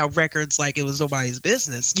pumped out records like it was nobody's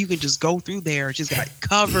business. You can just go through there. She's got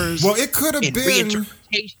covers. Well, it could have been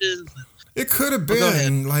reinterpretations. It could have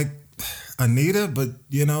been like Anita, but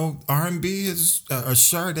R&B is a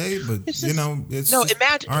Sade, but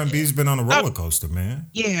imagine R&B's been on a roller coaster, man.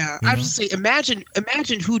 Yeah, I just say imagine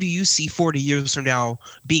who do you see 40 years from now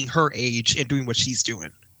being her age and doing what she's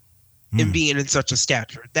doing, and being in such a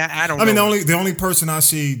stature that I don't. I mean, the only person I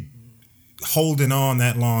see holding on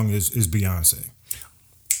that long is Beyonce.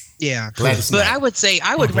 Yeah, but I would say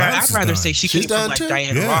I'd rather say she came from like too?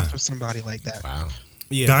 Diana Ross or somebody like that. Wow.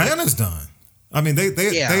 Yeah, Diana's done. I mean, they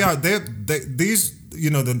these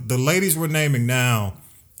the ladies we're naming now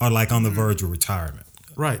are like on the verge of retirement.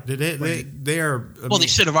 Right. They are. Well, they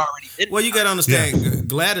should have already been. Well, you got to understand,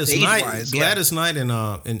 Gladys Knight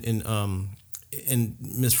and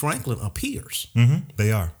Miss Franklin are peers. Mm-hmm.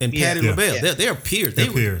 They are. And Patti LaBelle, they're peers. They're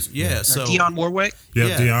peers. Yeah. So Dionne Warwick.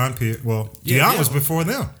 Yeah, Dionne. Well, Dionne was before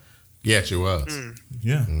them. Yeah, she was.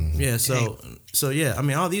 Yeah. Yeah. So yeah. I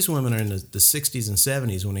mean, all these women are in the 60s and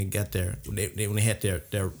 70s when they got when they had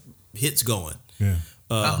their hits going. Yeah.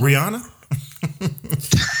 Rihanna.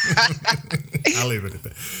 I'll leave it at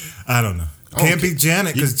that. I don't know. Can't be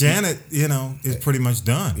Janet because Janet, is pretty much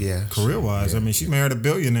done. Yeah. Career wise, I mean, she married a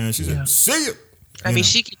billionaire. And she said, "See you." I mean,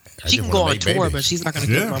 she can go on tour, but she's not going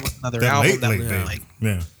to give another album.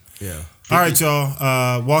 Yeah. All right,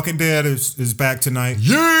 y'all. Walking Dead is back tonight.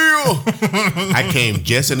 Yeah. I came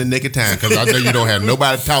just in the nick of time because I know you don't have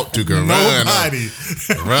nobody to talk to. Nobody.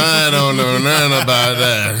 Ryan don't know nothing about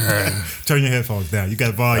that. Turn your headphones down. You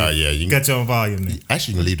got volume. You got your own volume there.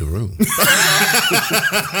 Actually, you can leave the room.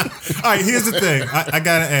 All right, here's the thing. I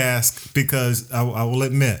got to ask because I will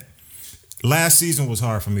admit, last season was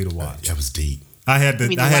hard for me to watch. That was deep. I had to.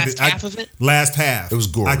 Half of it. Last half. It was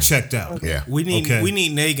gory. I checked out. Okay. Yeah. We need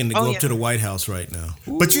Negan to go up to the White House right now.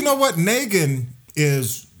 But you know what? Negan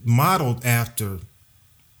is modeled after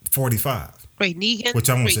 45. Wait, Negan. Which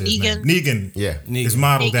I won't say his name. Negan. Yeah. Is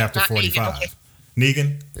modeled after not 45. Negan, okay.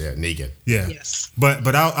 Negan. Yeah, Negan. Yeah. Yes.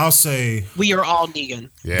 But I'll say we are all Negan.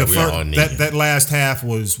 Yeah, we are all Negan. That last half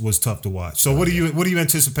was tough to watch. So what do you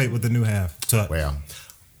anticipate with the new half? Well,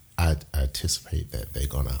 I anticipate that they're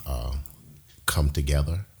gonna come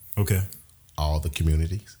together. Okay. All the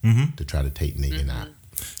communities to try to take Negan out.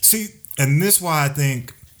 See, and this is why I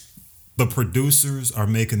think the producers are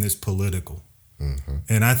making this political,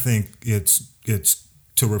 and I think it's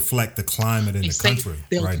to reflect the climate in the country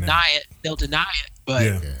right now. They'll deny it,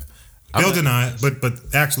 but they'll deny it. But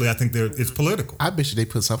actually, I think it's political. I bet you they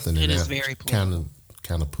put something in there. It is very political.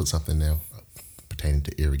 Kind of put something there pertaining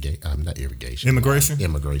to not irrigation. Immigration?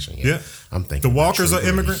 Immigration, yeah. I'm thinking the Walkers are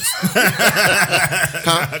immigrants?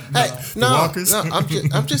 Walkers? No,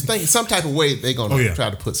 I'm just thinking some type of way they're going to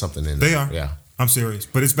try to put something in there. They are. Yeah. I'm serious.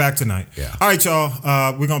 But it's back tonight. Yeah. All right,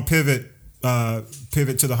 y'all. We're going to pivot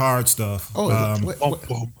to the hard stuff. Not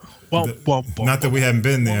that we haven't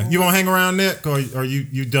been there. You gonna hang around, Nick, or are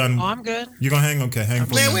you done? Oh, I'm good. You gonna hang? Okay, hang.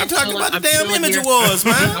 Man, we ain't talking about the damn Image Awards,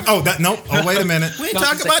 man. Oh, wait a minute. We ain't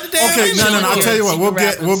talking about the damn Image Awards. No. I'll tell you what.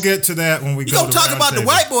 We'll get to that when we go. You gonna talk about the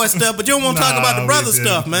white boy stuff, but you don't want to talk about the brother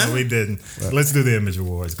stuff, man. No, we didn't. Let's do the Image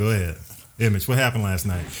Awards. Go ahead. Image. What happened last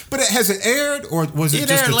night? But has it aired or was it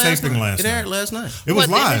just a taping last night? It aired last night. It was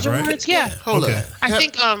live, right? Awards? Yeah. Hold on. I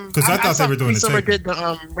think because I thought they were doing the taping. Did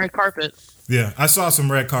the red carpet. Yeah, I saw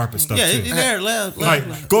some red carpet stuff too. Yeah, it aired last night.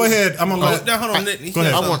 Go ahead. I'm gonna let. Hold on. Go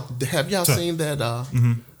ahead. Have y'all seen that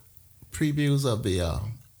previews of the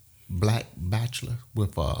Black Bachelor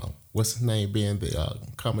with what's his name being the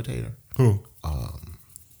commentator? Who?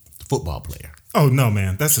 The football player. Oh no,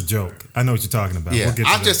 man, that's a joke. I know what you're talking about. Yeah, We'll get to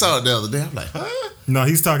I that. just saw it the other day. I'm like, huh? No,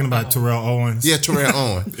 he's talking about Terrell Owens. Yeah, Terrell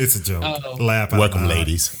Owens. It's a joke. Oh. Laugh out Welcome, loud.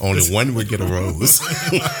 ladies. Only one would get a rose.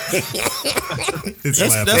 It's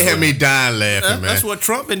laugh They out had me dying laughing, man. That's what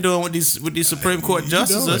Trump been doing with these Supreme Court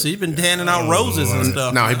justices. He's been handing out roses and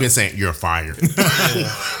stuff. No, he been saying you're fired. All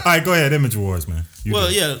right, go ahead. Image Wars, man. You Well, go.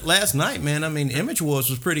 yeah, last night, man. I mean, Image Wars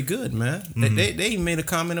was pretty good, man. They even made a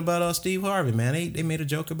comment about Steve Harvey, man. They made a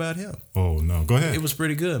joke about him. Oh no, go ahead. It was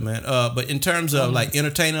pretty good, man. But in terms of like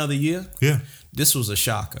entertainer of the year, Yeah. this was a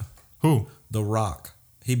shocker. Who? The Rock.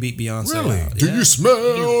 He beat Beyonce Really? out. Do Yeah. you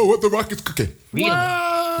smell what the Rock is cooking? Really?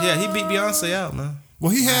 Yeah, he beat Beyonce out, man.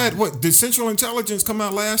 Well, he had what? Did Central Intelligence come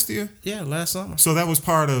out last year? Yeah, last summer. So that was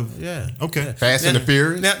part of. Yeah. Okay. Fast and the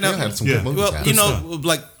Furious. Now- They had some yeah. good movies. Well, out. you Good know,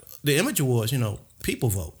 like the Image Awards, people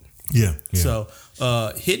vote. Yeah. yeah. So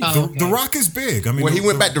Hidden. the Rock is big. I mean, Well, he the-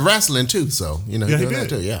 went back to wrestling too, so Yeah, he doing did. that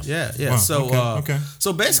too. Yeah. Yeah. Wow, So okay.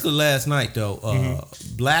 so basically last night though,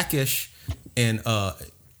 Blackish and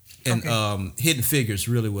Hidden Figures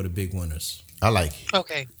really were the big winners. I like.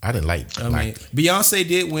 Okay. I didn't like. I mean, Beyonce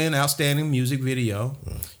did win Outstanding Music Video.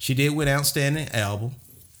 She did win Outstanding Album.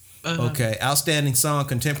 Okay, Outstanding Song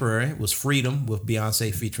Contemporary was Freedom with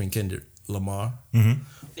Beyonce featuring Kendrick Lamar.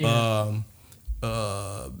 Yeah.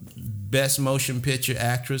 Best Motion Picture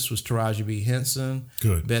Actress was Taraji B. Henson.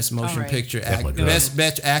 Good. Best Motion All right. Picture Definitely good.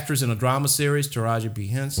 Best Actress in a Drama Series, Taraji B.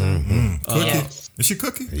 Henson. Cookie. Yes. Is she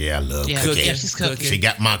Cookie? Yeah, I love Yeah, cooking. yeah, she's cooking. She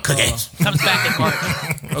got my cookies. Comes back in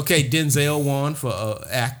March. Okay, Denzel won for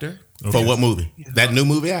actor. For what movie? That new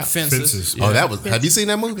movie out? Fences. Oh, that was. Have you seen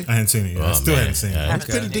that movie? I hadn't seen it yet. I still man. haven't seen it. It's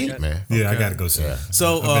pretty deep, man. Yeah, I got to go see it.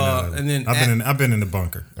 So and then I've been in the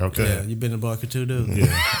bunker. Okay. yeah, you've been in the bunker too, dude. Yeah.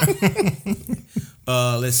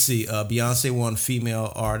 Let's see. Beyonce won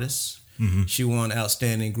Female Artist. She won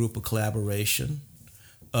Outstanding Group of Collaboration.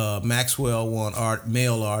 Maxwell won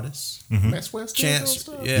Male Artist. Maxwell still doing Chance,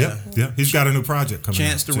 stuff? Yeah. He's got a new project coming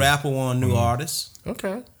Chance out. the too. Rapper won New Artist.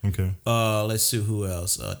 Okay. Okay. Let's see who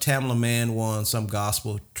else. Tamla Mann won some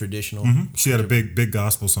gospel traditional. She had a big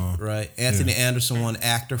gospel song. Right. Anthony Anderson won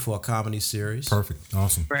Actor for a comedy series. Perfect.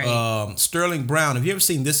 Awesome. Right. Sterling Brown. Have you ever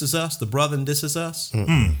seen This Is Us? The brother in This Is Us.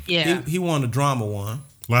 yeah. He won the drama one.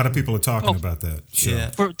 A lot of people are talking about that show.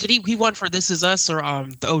 Yeah. Did he won for This Is Us or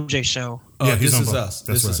the OJ show? Yeah, he's This on Is both. Us.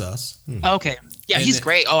 That's This Is right. Us. Okay. Yeah, And he's then-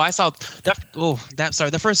 great. Oh, I saw that. Sorry,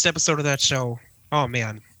 the first episode of that show. Oh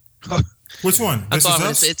man. Which one? I This thought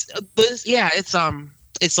is us.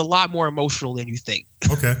 it's a lot more emotional than you think.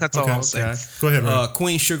 Okay. That's all I'll say. Go ahead, man.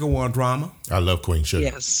 Queen Sugar won drama. I love Queen Sugar.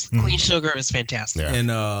 Yes, Queen Sugar is fantastic. Yeah. And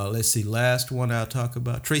let's see, last one I'll talk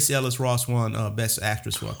about. Tracy Ellis Ross won Best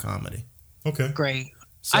Actress for a Comedy. Okay. Great.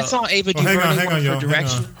 So- I saw Ava Oh, hang on, DuVernay hang won on, for y'all. Hang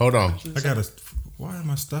direction. on. Hold on. I gotta. Why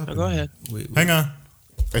am I stopping? Go ahead. Hang on.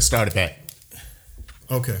 Let's start it back.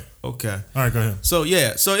 Okay. Okay. All right. Go ahead. So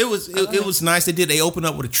yeah, so it was nice. They opened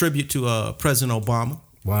up with a tribute to President Obama.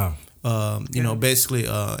 Wow. Basically,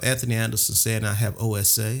 Anthony Anderson saying I have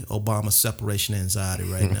OSA, Obama separation anxiety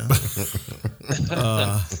right now.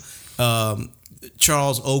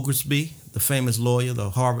 Charles Oglesby, the famous lawyer, the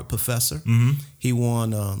Harvard professor, he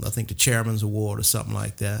won, I think, the Chairman's Award or something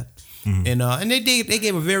like that. And they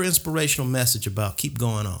gave a very inspirational message about keep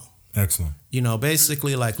going on. Excellent.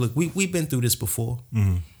 Basically, like, look, we've been through this before.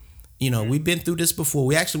 We've been through this before.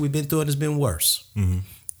 We've been through it. It's been worse. And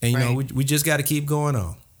Right. we just got to keep going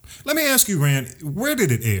on. Let me ask you, Rand. Where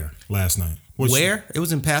did it air last night? Where? It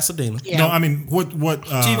was in Pasadena. Yeah. No, I mean, what?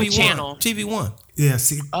 TV channel? One. TV One. Yeah.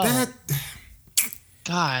 See Oh. that.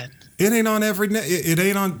 God. It ain't on every net. It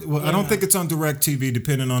ain't on. Well, I don't think it's on DirecTV,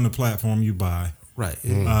 depending on the platform you buy. Right.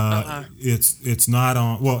 It's not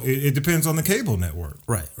on. Well, it depends on the cable network.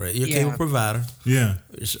 Right. Your Yeah. cable provider. Yeah.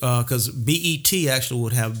 Because BET actually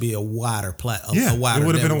would have be a wider platform. Yeah. It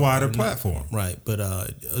would have been a wider network. platform. Right. But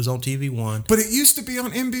it was on TV One. But it used to be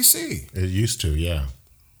on NBC. It used to, yeah.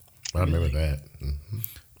 I remember that.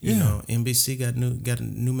 Yeah. NBC got a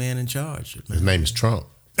new man in charge. His name is Trump.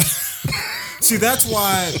 See, that's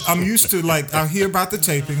why I'm used to, like, I hear about the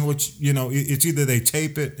taping, which, it's either they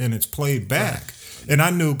tape it and it's played back. And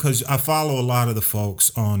I knew because I follow a lot of the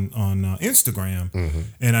folks on Instagram,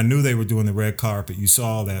 and I knew they were doing the red carpet. You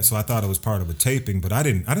saw that, so I thought it was part of a taping, but I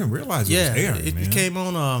didn't realize it was airing. It man. came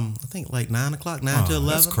on. I think like 9 o'clock, 9 to 11.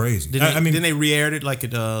 That's crazy. Then they re-aired it like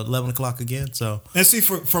at 11 o'clock again. So And see,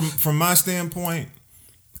 from my standpoint,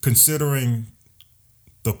 considering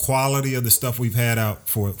the quality of the stuff we've had out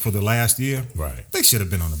for the last year, Right. they should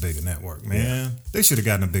have been on a bigger network, man. Yeah. They should have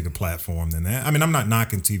gotten a bigger platform than that. I mean, I'm not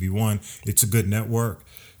knocking TV One; it's a good network,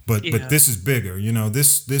 but this is bigger.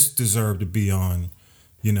 This deserved to be on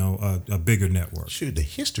a bigger network. Shoot, the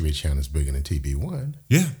History Channel is bigger than TV1.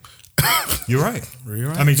 Yeah. You're right.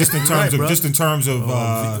 I mean, just in terms of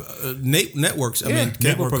networks. I mean,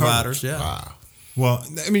 cable providers. Coverage. Yeah. Wow. Well,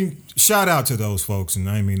 I mean, shout out to those folks, and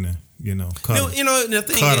I mean, the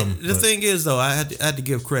thing is, though, I had to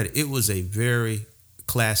give credit. It was a very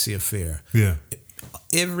classy affair. Yeah.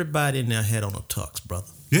 Everybody in there had on a tux,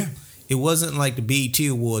 brother. Yeah. It wasn't like the BET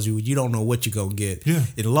Awards. You don't know what you're gonna get. Yeah.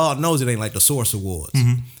 And the Lord knows it ain't like the Source Awards.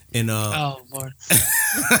 Mm-hmm. And oh Lord,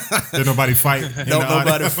 did nobody fight?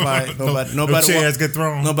 Nobody fight. Nobody chairs get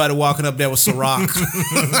thrown. Nobody walking up there with Ciroc.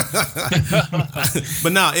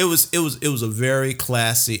 But no, it was a very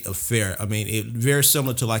classy affair. I mean, it very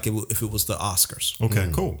similar to like if it was the Oscars. Okay,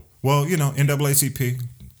 cool. Well, NAACP.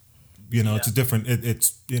 It's a different.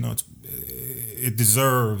 It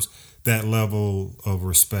deserves that level of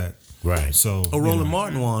respect. Right. So. Oh, Roland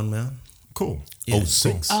Martin won, man. Cool. Yeah.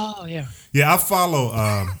 06. Cool. Oh yeah. Yeah, I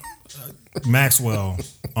follow Maxwell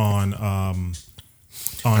on. I'm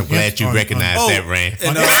glad you recognize that, Rand.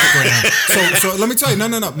 On Instagram. So let me tell you,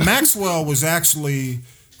 no. Maxwell was actually,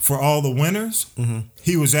 for all the winners,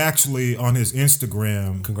 he was actually on his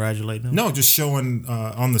Instagram. Congratulating them? No, just showing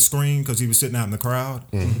on the screen because he was sitting out in the crowd.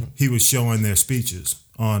 He was showing their speeches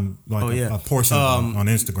on a portion of on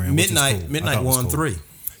Instagram. Midnight won cool. 3.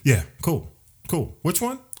 Yeah, cool. Which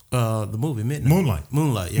one? The movie Moonlight.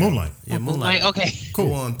 Moonlight. Yeah, Moonlight. Okay. Cool.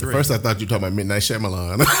 1, 3. First, I thought you were talking about Midnight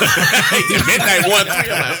Shyamalan. Midnight 1,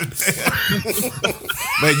 3.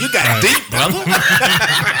 Man, you got deep, brother.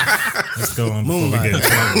 Let's go on. Moonlight.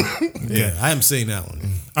 Yeah, I haven't seen that one.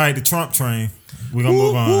 All right, the Trump train. We're gonna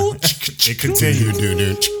move on. It continues.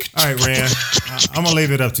 All right, Rand. I'm gonna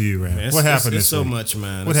leave it up to you, Rand. Man, what happened this week? So much,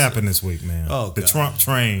 man. What happened this week, man? Oh, the Trump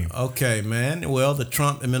train. Okay, man. Well, the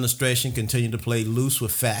Trump administration continued to play loose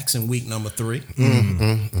with facts in week number 3.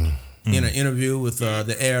 In an interview with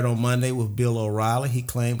that aired on Monday with Bill O'Reilly, he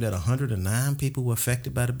claimed that 109 people were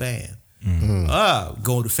affected by the ban.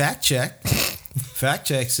 Go to fact check. Fact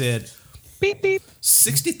check said, beep beep,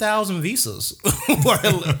 60,000 visas.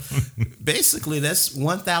 Basically, that's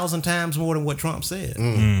 1,000 times more than what Trump said.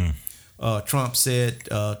 Trump said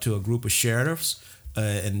to a group of sheriffs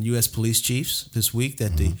and U.S. police chiefs this week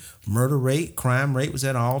that the crime rate was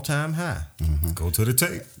at an all-time high. Go to the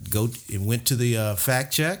tape. It went to the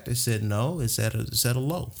fact check. They said no, it's at a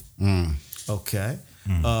low. Okay.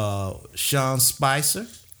 Sean Spicer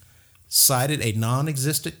cited a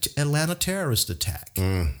non-existent Atlanta terrorist attack.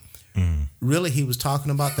 Really, he was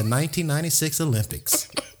talking about the 1996 Olympics.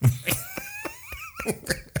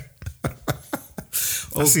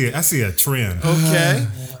 I see a trend. Okay.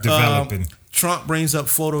 Developing. Trump brings up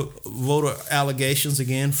voter allegations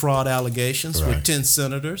again, fraud allegations with 10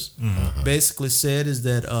 senators. Basically said is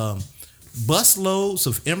that busloads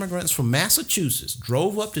of immigrants from Massachusetts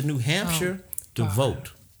drove up to New Hampshire to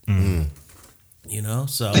vote.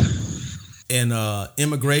 So and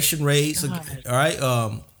immigration raids. All right.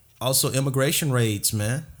 Also, immigration raids,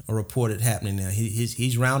 man, are reported happening now.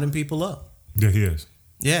 He's rounding people up. Yeah, he is.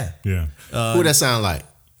 Yeah. Yeah. Who that sound like?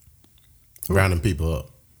 Rounding people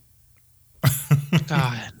up.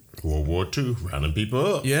 God. World War II, rounding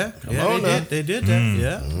people up. Yeah. They did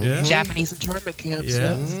that. Yeah. Japanese internment camps.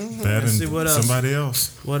 Yeah. That Let's see what else. Somebody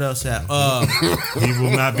else. What else happened? He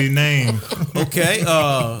will not be named. Okay.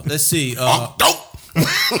 Let's see.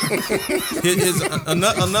 Here's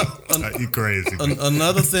You crazy.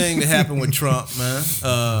 Another thing that happened with Trump, man.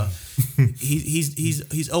 He's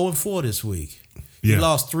 0-4 this week. He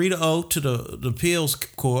lost 3-0 to the appeals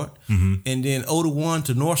court, and then 0-1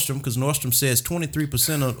 to Nordstrom because Nordstrom says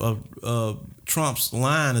 23% of Trump's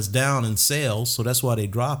line is down in sales, so that's why they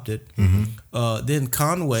dropped it. Then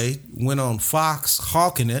Conway went on Fox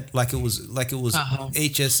hawking it like it was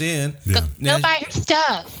HSN. Go buy her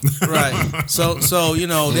stuff. Right. So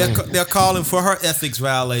they're calling for her ethics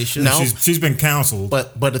violation. No, she's been counseled.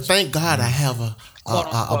 But thank God I have a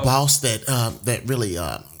boss that really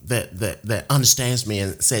that understands me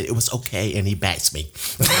and said it was okay and he backs me.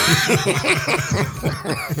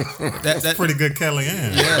 That's pretty good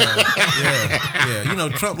Kellyanne. Yeah.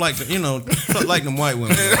 Trump like them white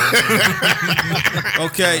women.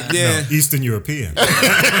 Okay, yeah. No, Eastern European.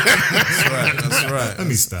 That's right. Let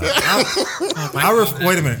me stop.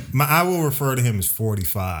 Wait a minute. I will refer to him as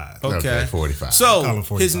 45. Okay. 45. So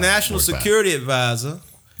 45. his national 45. security advisor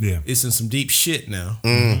is in some deep shit now.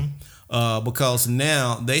 Because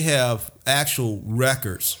now they have actual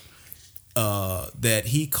records that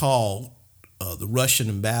he called the Russian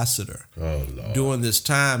ambassador during this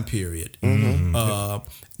time period. Now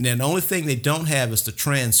the only thing they don't have is the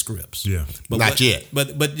transcripts. Not yet.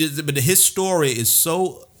 But his story is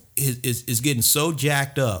so is getting so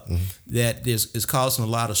jacked up that is causing a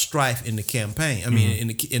lot of strife in the campaign. I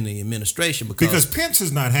mean, in the administration because Pence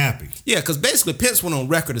is not happy. Yeah, because basically Pence went on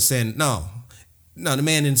record as saying no, the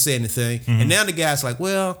man didn't say anything, and now the guy's like,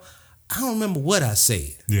 well, I don't remember what I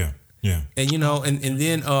said. Yeah. And and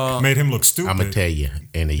then made him look stupid. I'm gonna tell you,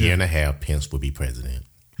 in a year and a half, Pence will be president.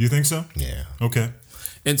 You think so? Yeah. Okay.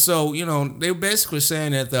 And so they were basically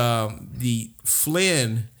saying that the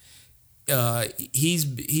Flynn.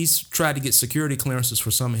 He's tried to get security clearances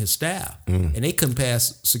for some of his staff, and they couldn't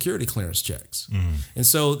pass security clearance checks. And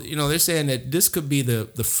so they're saying that this could be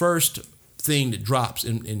the first thing that drops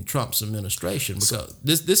in Trump's administration, because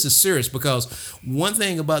this is serious. Because one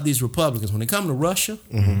thing about these Republicans, when they come to Russia,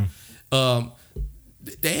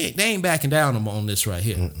 they ain't backing down on this right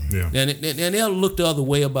here. Yeah. And they'll look the other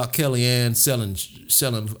way about Kellyanne selling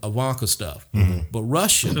Ivanka stuff, but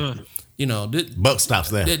Russia. Buck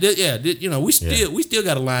stops there. We still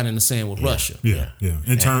got a line in the sand with Russia. Yeah.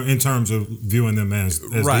 In terms of viewing them as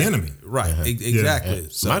the enemy. Right. Exactly.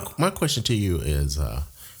 So my question to you is,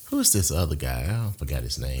 who is this other guy? I forgot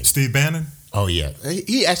his name. Steve Bannon. Oh yeah,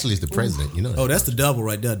 he actually is the president. You know. Oh, that's the double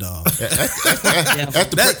right there, dog.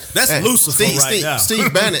 That's Lucifer right now.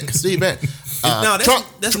 Steve Bannon. No, Trump,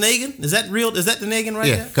 that's Nagin. Is that real? Is that the Nagin right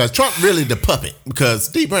there? Because Trump really the puppet. Because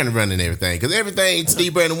Steve Bannon running everything. Because everything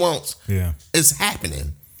Steve Bannon wants, is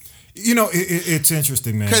happening. It's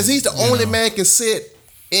interesting, man. Because he's the only man can sit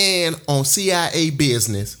in on CIA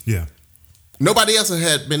business. Yeah. Nobody else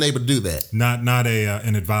had been able to do that. Not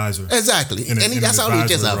an advisor. Exactly. That's all he's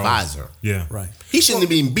just an advisor. Yeah. Right. He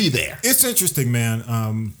shouldn't even be there. It's interesting, man.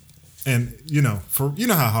 And you know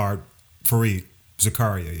how hard Fareed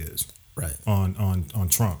Zakaria is. Right. On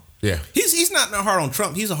Trump. Yeah. He's not hard on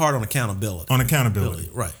Trump. He's hard on accountability. On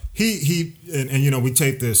accountability. Right. He and we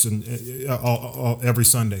tape this every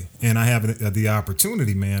Sunday, and I have the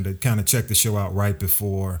opportunity, man, to kind of check the show out right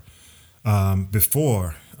before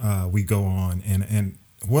we go on, and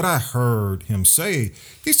what I heard him say,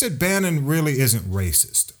 he said Bannon really isn't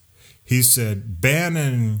racist. He said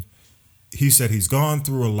he's gone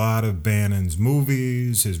through a lot of Bannon's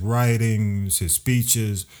movies, his writings, his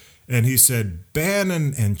speeches, and he said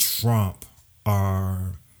Bannon and Trump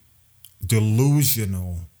are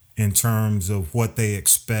delusional in terms of what they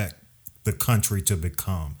expect the country to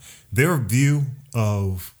become. Their view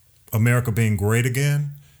of America being great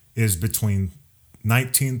again is between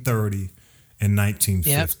 1930 and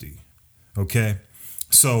 1950. Yep. Okay?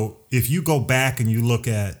 So if you go back and you look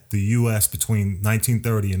at the U.S. between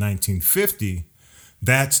 1930 and 1950,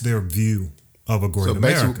 that's their view of a great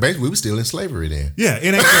America. Basically, we were still in slavery then. Yeah,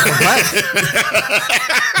 it ain't for black.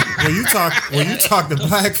 when you talk to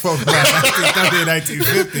black folk about 1930 and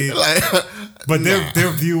 1950, but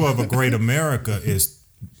their view of a great America is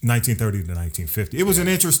 1930 to 1950. It was an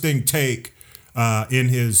interesting take. In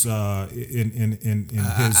his I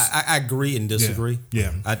agree and disagree.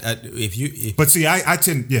 Yeah. But see, I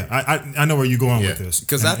tend. I know where you're going with this,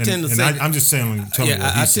 because I tend to think. I'm just saying.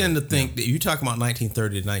 I tend to think that you talking about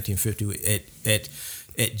 1930 to 1950.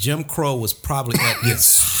 At Jim Crow was probably at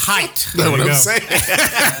its height. That's what I'm saying.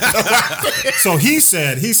 So he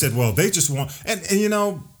said, well, they just want, and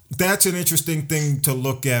that's an interesting thing to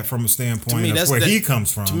look at from a standpoint of where he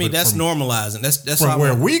comes from. To me, that's normalizing. That's from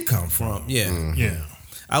where we come from. Yeah. Mm-hmm. Yeah.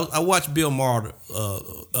 I watched Bill Maher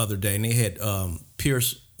other day, and they had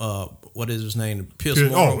Pierce. What is his name? Pierce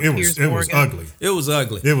Morgan. Oh, it was ugly. It was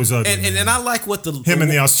ugly. It was ugly. And I like what him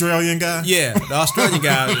and the Australian guy. Yeah, the Australian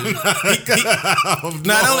guy.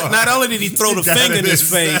 Not only did he throw the finger in his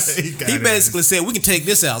face, he basically said, "We can take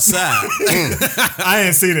this outside." I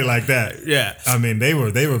ain't seen it like that. Yeah, I mean they were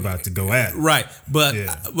about to go at it. Right, but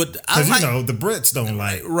because the Brits don't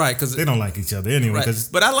like because they don't like each other anyway. Right.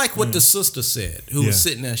 But I like what the sister said, who was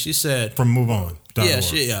sitting there. She said, "From Move On."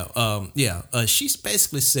 She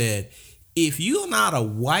basically said, if you're not a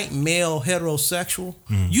white male heterosexual,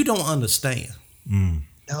 you don't understand.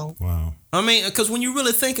 No. Wow. I mean, because when you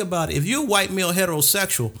really think about it, if you're a white male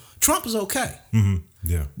heterosexual, Trump is okay. Mm-hmm.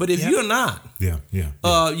 Yeah. But if you're not,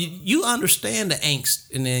 you understand the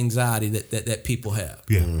angst and the anxiety that people have.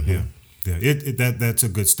 Yeah, yeah. That's a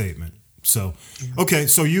good statement. So, okay,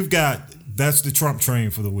 so that's the Trump train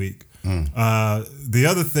for the week. The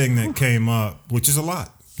other thing that came up, which is a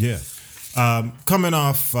lot, coming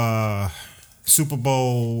off Super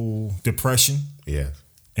Bowl depression,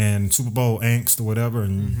 and Super Bowl angst or whatever,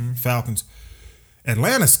 and Falcons,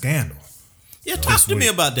 Atlanta scandal. Yeah, talk to me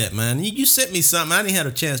about that, man. You sent me something. I didn't have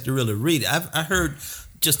a chance to really read it. I heard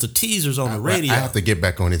just the teasers on the radio. I have to get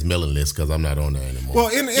back on his mailing list because I'm not on there anymore. Well,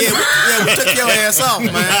 we took your ass off,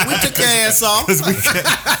 man. We took your ass off.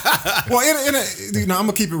 I'm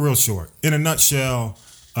gonna keep it real short. In a nutshell,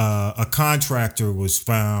 a contractor was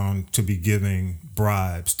found to be giving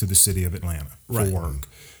bribes to the city of Atlanta for work.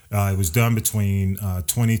 It was done between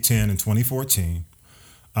 2010 and 2014.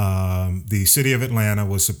 The city of Atlanta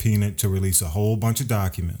was subpoenaed to release a whole bunch of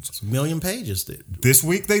documents. It's 1 million pages. This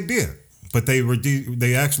week they did. But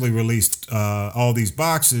they actually released all these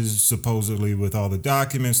boxes, supposedly with all the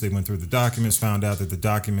documents. They went through the documents, found out that the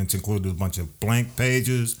documents included a bunch of blank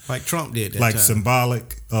pages. Like Trump did that like time.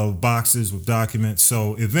 Symbolic of boxes with documents.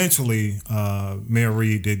 So eventually, Mayor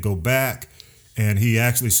Reed did go back, and he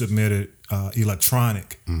actually submitted all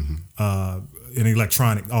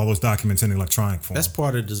those documents in electronic form. That's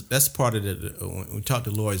part of the when we talk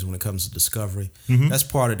to lawyers when it comes to discovery. That's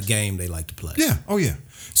part of the game they like to play. Yeah. Oh, yeah.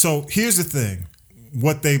 So here's the thing.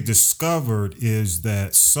 What they've discovered is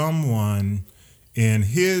that someone in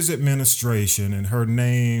his administration, and her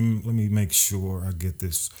name, let me make sure I get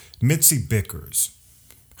this, Mitzi Bickers,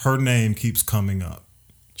 her name keeps coming up.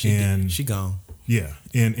 She gone. Yeah,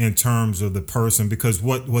 in terms of the person, because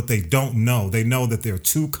what they don't know, they know that there are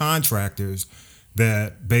two contractors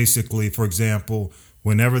that basically, for example,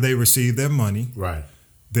 whenever they receive their money, right,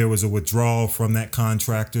 there was a withdrawal from that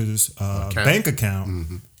contractor's bank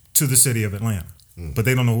account to the city of Atlanta, but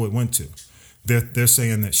they don't know who it went to. They're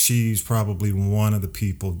saying that she's probably one of the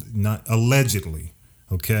people, not allegedly,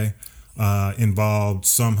 okay, involved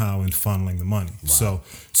somehow in funneling the money. Wow.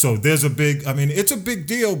 So there's it's a big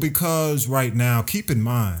deal because right now, keep in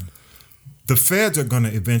mind, the feds are going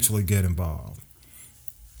to eventually get involved.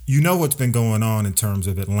 You know what's been going on in terms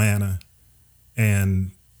of Atlanta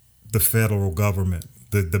and the federal government,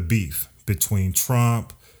 the beef between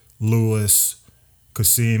Trump, Lewis.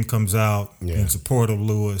 Kasim comes out in support of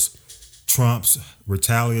Lewis. Trump's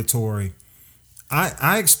retaliatory.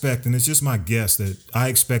 I expect, and it's just my guess, that I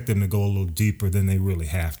expect them to go a little deeper than they really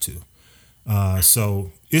have to.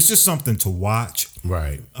 So it's just something to watch.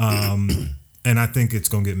 Right. And I think it's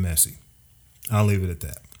going to get messy. I'll leave it at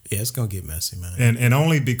that. Yeah, it's going to get messy, man. And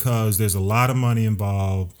only because there's a lot of money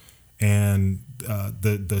involved, and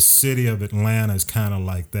the city of Atlanta is kind of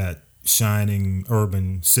like that shining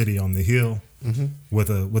urban city on the hill with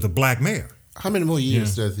a black mayor. How many more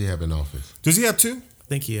years does he have in office? Does he have 2?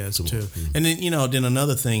 I think he has 2. And then then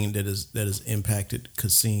another thing that has impacted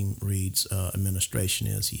Kasim Reed's administration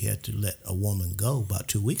is he had to let a woman go about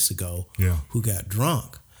 2 weeks ago who got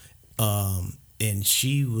drunk, and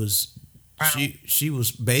she was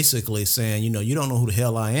basically saying, you don't know who the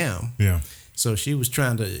hell I am. Yeah. So she was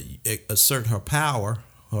trying to assert her power,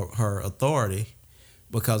 her authority,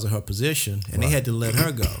 because of her position, and they had to let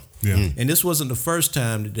her go. Yeah. And this wasn't the first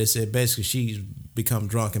time that they said basically she's become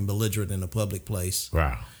drunk and belligerent in a public place.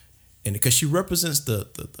 Wow. And because she represents I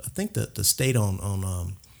think the state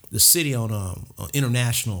on the city on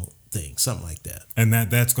international things, something like that. And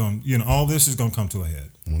that's going, all this is going to come to a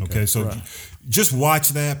head. Okay. So just watch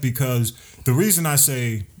that, because the reason I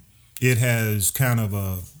say it has kind of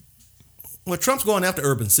a. Well, Trump's going after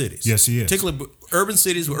urban cities. Yes, he is. Particularly urban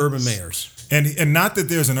cities with urban mayors. And not that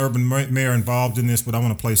there's an urban mayor involved in this, but I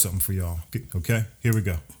want to play something for y'all. Okay, here we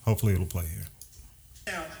go. Hopefully it'll play here.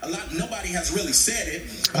 Nobody has really said it.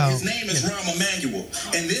 His name is Rahm Emanuel.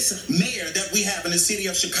 And this mayor that we have in the city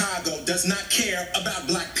of Chicago does not care about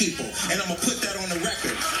black people. And I'm going to put that on the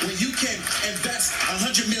record. When you can invest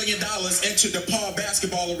 $100 million into DePaul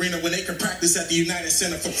basketball arena when they can practice at the United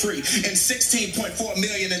Center for free, and $16.4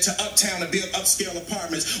 million into Uptown to build upscale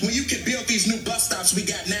apartments, when you can build these new bus stops we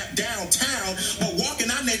got now downtown, but walk in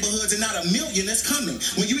our neighborhoods and not $1 million is coming.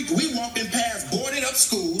 When we walking past boarded up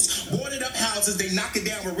schools, boarded up houses, they knock it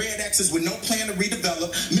down with red X's with no plan to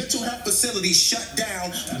redevelop. Mental health facilities shut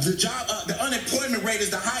down. The unemployment rate is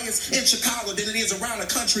the highest in Chicago than it is around the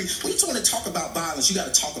country. When you want to talk about violence, you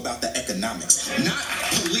got to talk about the economics, not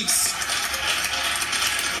police.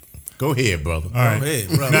 Go ahead, brother. All right. Go ahead,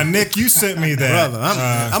 brother. Now, Nick, you sent me that. Brother,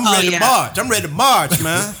 I'm ready to march. I'm ready to march,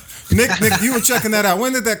 man. Nick, you were checking that out.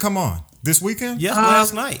 When did that come on? This weekend? Yeah,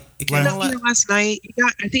 last night. It came on last night.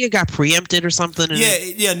 I think it got preempted or something.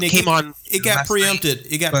 And Nick, came on. It got preempted.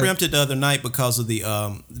 It got preempted the other night because of the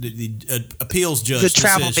appeals judge. The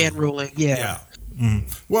travel decision. ban ruling. Yeah.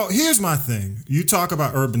 Well, here's my thing. You talk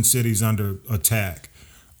about urban cities under attack.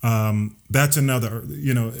 That's another.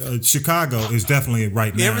 Chicago is definitely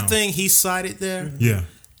right now. Everything he cited there. Yeah.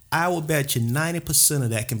 I will bet you 90%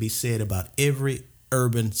 of that can be said about every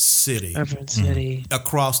urban city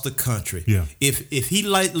across the country. Yeah. If he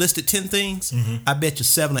listed 10 things, I bet you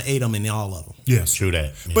 7 or 8 of them in all of them. Yes, True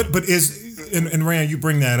that. Yeah. But and Rand, you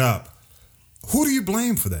bring that up. Who do you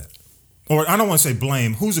blame for that? Or I don't want to say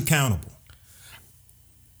blame. Who's accountable?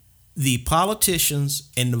 The politicians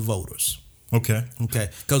and the voters. Okay.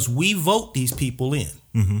 Because we vote these people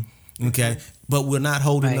in. Okay, but we're not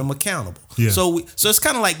holding them accountable. Yeah. So it's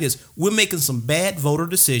kind of like this: we're making some bad voter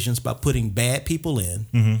decisions by putting bad people in,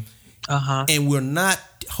 and we're not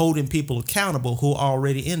holding people accountable who are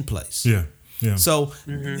already in place. Yeah. So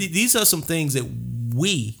these are some things that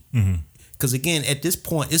we, because again, at this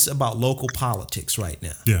point, it's about local politics right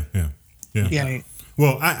now. Yeah.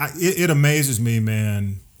 Well, it amazes me,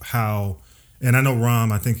 man, how, and I know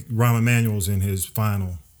I think Rahm Emanuel's in his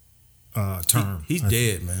final term. He's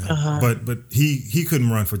dead, man. But he couldn't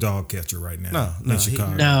run for dog catcher right now in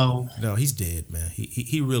Chicago. No, he's dead, man.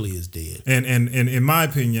 He really is dead. And in my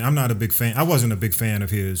opinion, I'm not a big fan. I wasn't a big fan of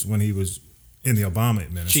his when he was in the Obama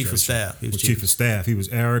administration. Chief of staff. He was chief of staff. He was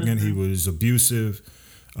arrogant. He was abusive.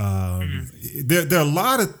 There are a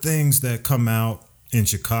lot of things that come out in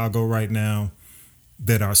Chicago right now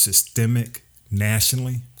that are systemic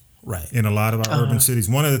nationally. Right. In a lot of our urban cities.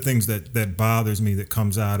 One of the things that bothers me that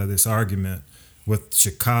comes out of this argument with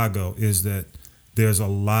Chicago is that there's a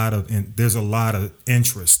lot of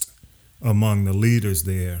interest among the leaders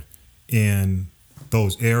there in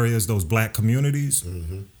those areas, those black communities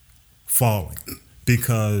falling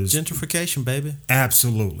because gentrification, baby.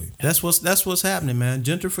 Absolutely. That's what's happening, man.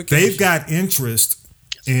 Gentrification. They've got interest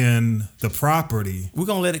in the property. We're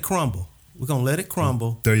gonna let it crumble. We're going to let it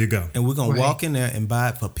crumble. There you go. And we're going to walk in there and buy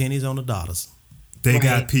it for pennies on the dollars. They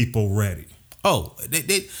got people ready. Oh,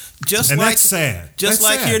 they just and like that's sad. Just that's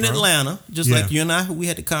like sad, here in bro. Atlanta, just like you and I, we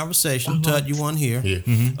had the conversation. Todd, you weren't here. Yeah.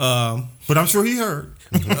 But I'm sure he heard.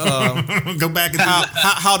 Go back and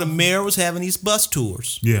how the mayor was having these bus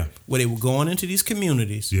tours. Yeah. Where they were going into these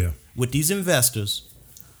communities. Yeah. With these investors,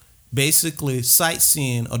 basically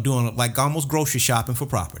sightseeing or doing like almost grocery shopping for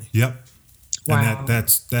property. Yep. Wow. And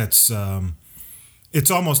that's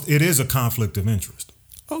it is a conflict of interest.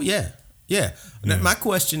 Oh yeah. My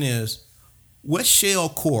question is, what shell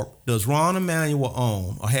corp does Rahm Emanuel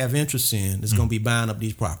own or have interest in that's going to be buying up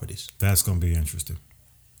these properties? That's going to be interesting.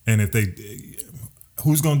 And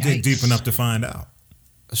who's going to dig deep enough to find out?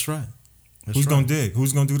 That's right. Who's going to dig?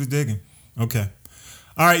 Who's going to do the digging? Okay.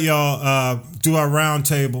 All right, y'all. Do our round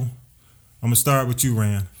table. I'm going to start with you,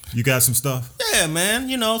 Rand. You got some stuff? Yeah, man.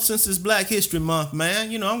 Since it's Black History Month,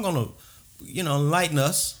 man, I'm going to, enlighten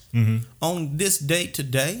us. On this date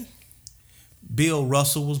today, Bill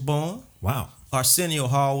Russell was born. Wow. Arsenio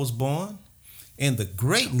Hall was born. And the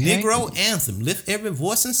great Negro anthem, Lift Every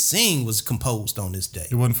Voice and Sing, was composed on this day.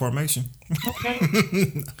 It wasn't Formation. Okay.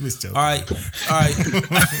 All right.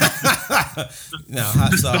 Now,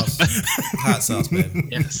 hot sauce, baby.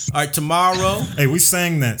 Yes. All right, tomorrow. Hey, we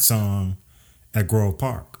sang that song at Grove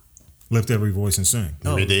Park. Lift every voice and sing.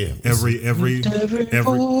 Oh, we did. Every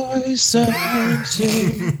voice and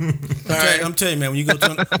sing. Okay, I'm telling you, man. When you go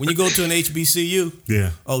to an HBCU,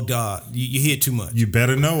 yeah. Oh, dog, you hear too much. You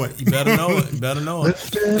better know it. You better know it.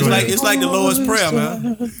 It's like the Lord's Prayer,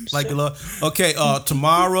 man. Like the Lord. Okay,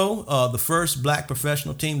 tomorrow, the first Black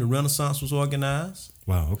professional team, the Renaissance, was organized.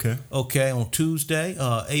 Wow. Okay. Okay, on Tuesday,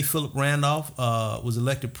 A. Philip Randolph was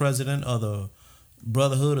elected president of the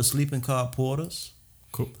Brotherhood of Sleeping Car Porters.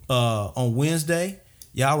 Cool. On Wednesday,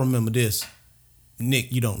 y'all remember this.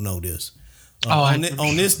 Nick, you don't know this. On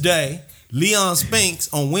this day, Leon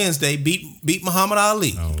Spinks on Wednesday beat Muhammad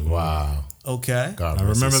Ali. Oh, wow. Okay. I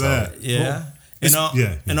remember that. Yeah.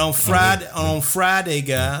 Cool. And on Friday,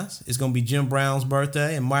 guys, it's gonna be Jim Brown's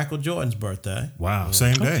birthday and Michael Jordan's birthday. Wow,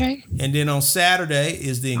 same day. Okay. And then on Saturday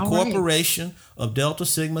is the incorporation of Delta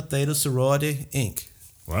Sigma Theta Sorority Inc.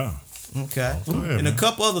 Wow. Okay. And a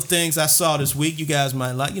couple other things I saw this week you guys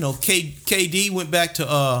might like. KD went back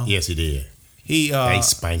to yes, he did. They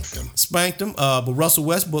spanked him. But Russell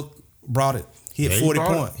Westbrook brought it. He had 40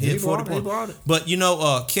 points. He brought it. But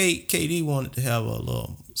KD wanted to have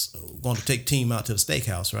going to take team out to the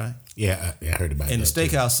steakhouse, right? Yeah, I heard about that. And the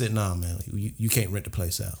steakhouse said, "Nah, man, you can't rent the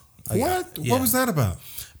place out." What? What was that about?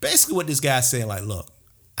 Basically, what this guy said, like, look,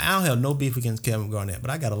 I don't have no beef against Kevin Garnett,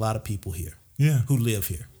 but I got a lot of people here. Yeah. Who live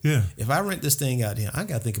here. Yeah. If I rent this thing out here, I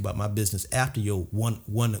got to think about my business after your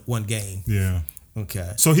one game. Yeah.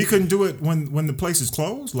 Okay. So he couldn't do it when the place is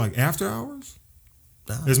closed, like after hours?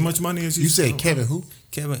 As much money as you said. Kevin who?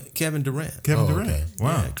 Kevin Durant. Kevin Durant. Okay.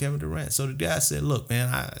 Wow. Yeah, Kevin Durant. So the guy said, "Look, man,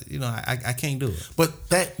 I can't do it." But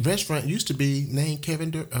that restaurant used to be named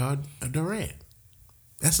Kevin Durant.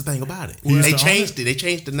 That's the thing about it. Well, They changed it. They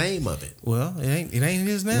changed the name of it. Well, it ain't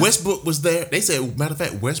his name. Westbrook was there. They said, matter of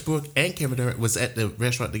fact, Westbrook and Kevin Durant was at the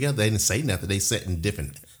restaurant together. They didn't say nothing. They sat in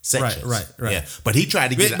different sections. Right. Yeah, but he tried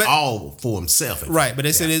to get But- it all for himself. Right, but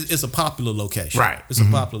they said it's a popular location. Right. It's a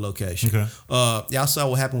popular location. Okay. Y'all saw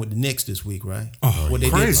what happened with the Knicks this week, right? Oh, what they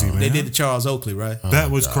crazy, did, man. They did to Charles Oakley, right? That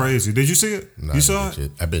was crazy. Did you see it? No, You saw legit.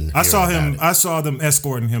 it? I've been. I saw hearing him. about I saw them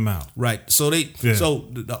escorting him out. Right. So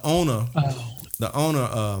the owner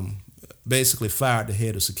basically fired the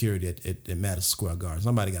head of security at Madison Square Garden.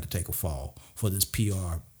 Somebody got to take a fall for this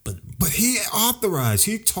PR. But he authorized.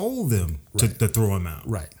 He told them to throw him out.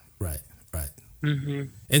 Right. Mm-hmm.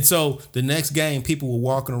 And so the next game, people were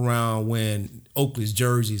walking around wearing Oakley's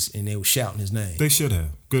jerseys and they were shouting his name. They should have.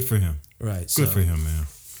 Good for him. Right. Good for him, man.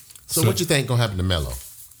 So what you think gonna happen to Melo?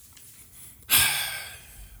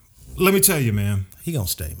 Let me tell you, man. He gonna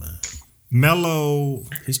stay, man. Melo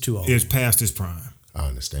He's too old. is past his prime. I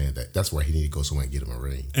understand that. That's why he need to go somewhere and get him a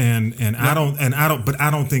ring. And I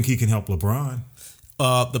don't think he can help LeBron.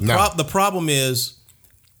 The problem is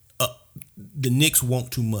the Knicks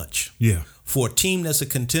want too much. Yeah. For a team that's a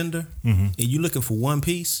contender, and you're looking for one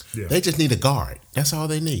piece. Yeah. They just need a guard. That's all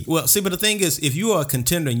they need. Well, see, but the thing is, if you are a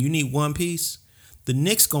contender and you need one piece, the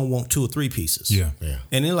Knicks gonna want 2 or 3 pieces. Yeah.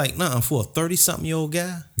 And they're like, nah, for a 30-something-year-old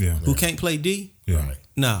guy who can't play D, Yeah. Right.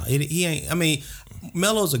 nah, he ain't. I mean,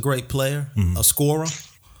 Melo's a great player, a scorer,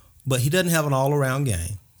 but he doesn't have an all-around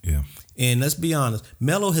game. Yeah. And let's be honest,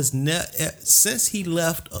 Melo has since he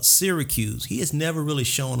left Syracuse, he has never really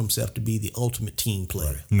shown himself to be the ultimate team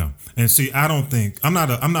player. No. And see, I don't think I'm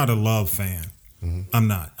not a Love fan. I'm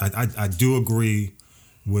not. I do agree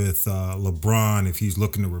with LeBron if he's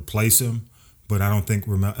looking to replace him, but I don't think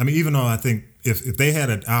even though I think if they had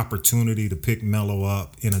an opportunity to pick Melo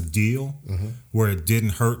up in a deal where it didn't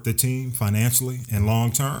hurt the team financially and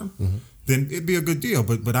long term, then it'd be a good deal.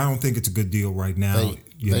 But I don't think it's a good deal right now.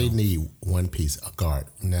 They need one piece, a guard.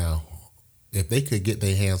 Now, if they could get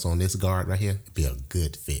their hands on this guard right here, it'd be a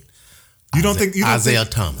good fit. You don't think Isaiah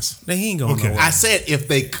Thomas? They ain't going Okay. nowhere. I said if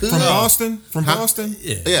they could. from Boston? From Huh? Boston?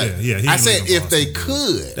 Yeah. Yeah. he I ain't said leaving if they Boston,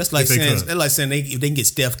 could. That's like If they saying could. they're like saying if they can get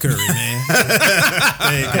Steph Curry, man.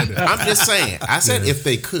 They ain't getting it. I'm just saying. I said if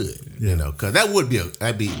they could, because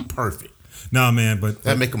that'd be perfect. No, man, but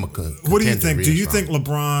That'd make them a contender. what do you think? real Do you strong. think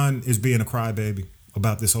LeBron is being a crybaby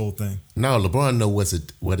about this whole thing? No, LeBron knows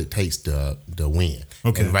what it takes to win.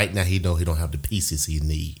 Okay. And right now he know he don't have the pieces he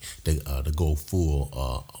need to go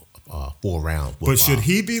full 4 rounds. But should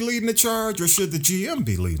he be leading the charge, or should the GM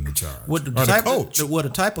be leading the charge, What or the coach? the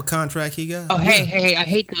type of contract he got? Oh, hey! I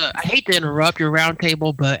hate to interrupt your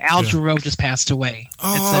roundtable, but Al Jarreau just passed away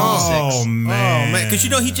at 76. Oh man! Oh man, because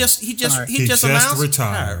he just He just just announced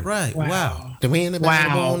retired. Right. Wow. The man that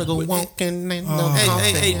Wow. wanna go walking and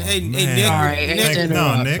Hey, Man. Nick. Sorry, I hate to Nick, no,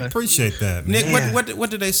 interrupt, Nick, but- appreciate that. Nick, man. what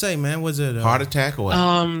did they say, man? Was it heart attack or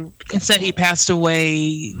what? It said he passed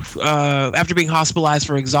away after being hospitalized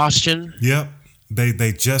for exhaustion. Yep,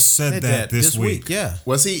 they just said that this week. Yeah.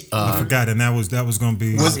 Was he? I forgot, and that was going to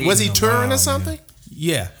be. Was he touring Wow, or something?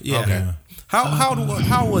 Yeah. Okay.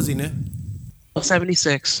 How was he, Nick?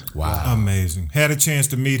 76. Wow. Amazing. Had a chance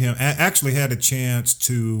to meet him. Actually, had a chance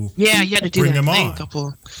to Yeah, you had to do Bring that him thing.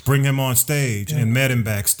 on. Bring him on stage and met him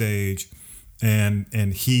backstage, and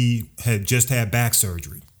he had just had back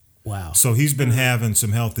surgery. Wow. So he's been having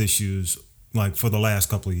some health issues like for the last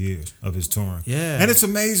couple of years of his touring. Yeah. And it's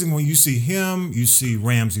amazing when you see him, you see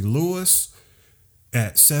Ramsey Lewis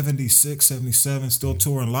at 76, 77, still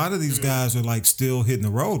touring. A lot of these guys are like still hitting the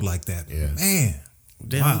road like that. Yeah. Man.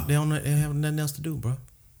 They Wow. don't have nothing else to do, bro.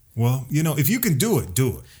 Well, if you can do it, do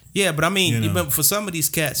it. Yeah, but I mean, You know. but for some of these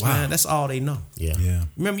cats, Wow. man, that's all they know. Yeah. Yeah.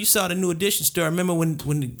 Remember, you saw the New Edition story. Remember when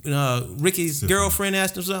Ricky's girlfriend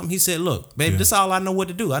asked him something? He said, "Look, baby, Yeah. this is all I know what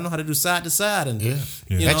to do. I know how to do side to side." And Yeah.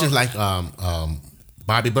 Yeah. That's just like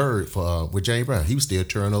Bobby Bird with James Brown. He was still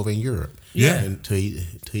touring over in Europe. Yeah. Until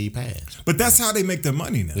he passed. But that's how they make their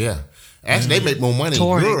money now. Yeah. Actually, they make more money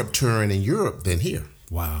Touring. in Europe touring in Europe than here.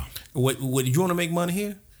 Wow. what you want to make money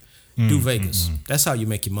here? Do Vegas. That's how you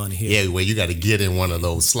make your money here. Yeah, well, you got to get in one of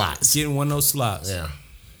those slots. Get in one of those slots. Yeah.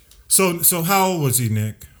 So how old was he,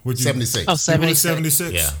 Nick? 76. Oh, He was 76.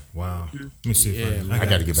 76? Yeah. Wow. Let me see if Yeah, I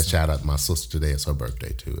got to give a shout out to my sister today. It's her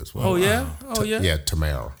birthday too as well. Oh yeah. Oh yeah. Yeah,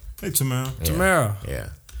 Tamara. Hey, Tamara. Tamara. Yeah.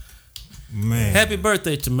 Man. Happy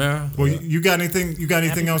birthday, Tamara. Well, you got anything? You got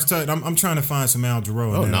anything else to? I'm trying to find some Al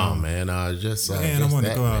Jarreau. Oh and no, then, man. Man, Just I want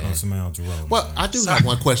to go out on some Al Jarreau. Well, man. I do have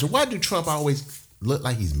one question. Why do Trump always look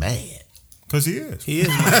like he's mad? Because he is. He is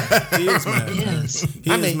mad. He is mad. He is.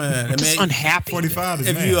 He is mad. I'm just unhappy. 45 is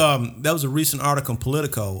If mad. you that was a recent article in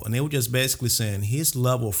Politico, and they were just basically saying his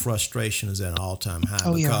level of frustration is at an all-time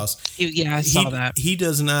high because I saw that. He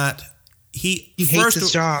does not. He hates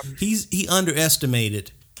his job. He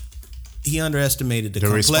underestimated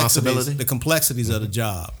the complexities of the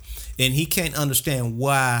job, and he can't understand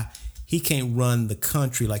why he can't run the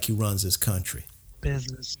country like he runs his country.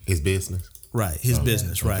 Business. His business. Right, his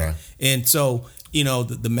business, right. Okay. And so,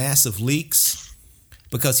 the massive leaks,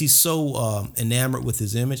 because he's so enamored with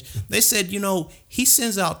his image, they said, he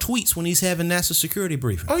sends out tweets when he's having national security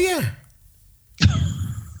briefing. Oh, yeah.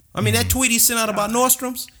 I mean, that tweet he sent out about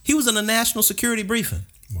Nordstrom's, he was in a national security briefing.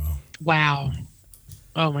 Wow.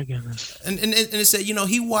 Oh, my goodness. And it said,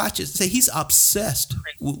 he watches, he's obsessed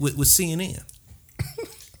with CNN.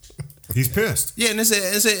 He's pissed. Yeah, and it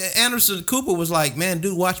said Anderson Cooper was like, man,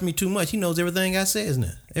 dude, watch me too much. He knows everything I say, isn't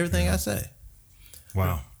it? Everything I say.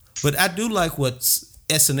 Wow. But I do like what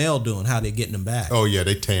SNL doing, how they're getting them back. Oh yeah,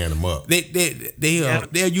 they tearing them up.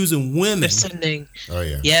 They're using women. They're sending. Oh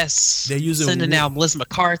yeah. Yes. They're using sending out Melissa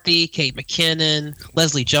McCarthy, Kate McKinnon,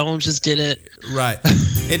 Leslie Jones just did it. Right.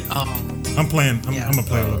 I'm playing. I'm gonna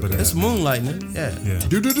play a little bit of It's that. moonlighting. Yeah.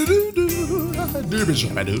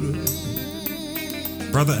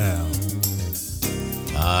 Brother Al.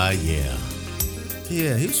 Yeah.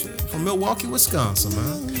 Yeah, he's from Milwaukee, Wisconsin,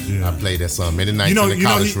 man. Yeah. I played that song many nights in the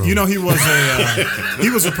college room. He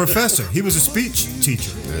was a professor. He was a speech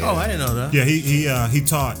teacher. Yeah. Oh, I didn't know that. Yeah, he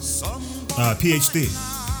taught PhD.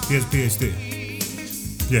 He has a PhD.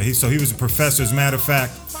 Yeah, he was a professor. As a matter of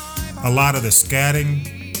fact, a lot of the scatting,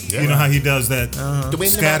 you know how he does that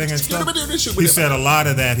scatting and stuff. He said a lot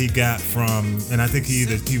of that he got from, and I think he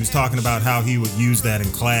was talking about how he would use that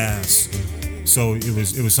in class. So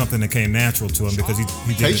it was something that came natural to him because he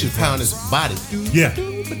did Patient pound his body. Yeah.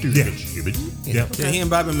 Yeah, he and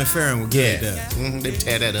Bobby McFerrin were good at that. Mm-hmm. They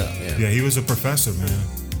tear that up. Yeah, he was a professor, man.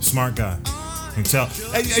 Smart guy. Can tell.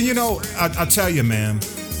 And I'll tell you, man,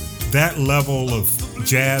 that level of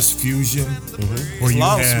jazz fusion, where It's you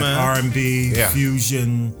lost, had man. R&B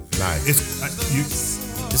fusion. Nice. It's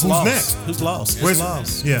who's lost. next? Who's lost? It's Where's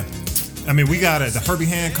lost. Yeah, I mean, we got the Herbie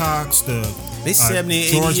Hancocks, They 70,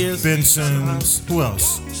 80 George years. Benson's. Who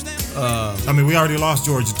else? I mean, we already lost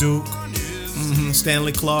George Duke.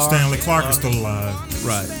 Stanley Clark. Stanley Clark is still alive.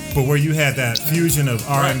 Right. But where you had that fusion of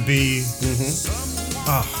R&B,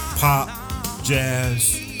 pop,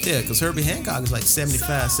 jazz. Yeah, because Herbie Hancock is like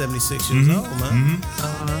 75, 76 years old, man.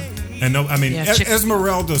 And Yeah,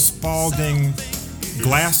 Esmeralda Spalding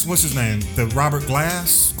Glass, what's his name? The Robert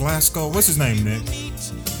Glasgow, what's his name, Nick?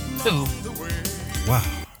 Ooh. Wow.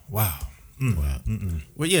 Well,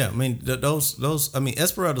 yeah, I mean,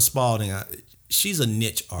 Esmeralda Spalding, she's a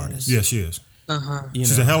niche artist. Yeah, she is.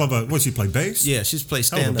 She's a hell of a, what, she play bass? Yeah, she's played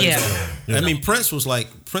stand-up. Yeah. I mean, Prince was like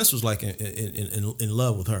in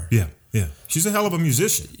love with her. Yeah. She's a hell of a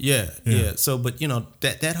musician. Yeah. So, but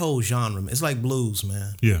that whole genre, it's like blues,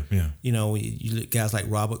 man. Yeah. You guys like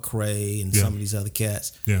Robert Cray and some of these other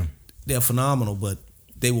cats. Yeah. They're phenomenal, but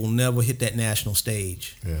they will never hit that national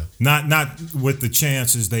stage. Yeah. Not with the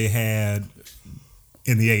chances they had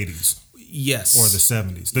in the 80s. Yes. Or the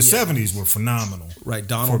 70s. The 70s were phenomenal. Right.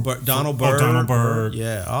 Donald Byrd. Donald Byrd.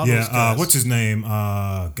 Yeah. All those guys. What's his name?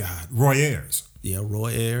 Roy Ayers. Yeah.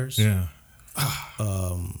 Roy Ayers. Yeah.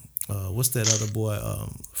 What's that other boy?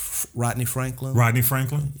 Rodney Franklin. Rodney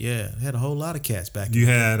Franklin. Yeah. Had a whole lot of cats back You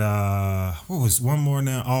then. had, what was one more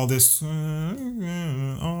now? All this,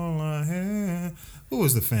 all I had. Who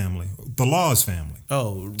was the family? The Laws family.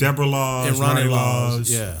 Oh. Deborah Laws, And Ronnie Laws. Laws.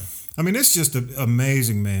 Yeah. I mean, it's just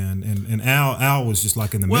amazing, man. And Al was just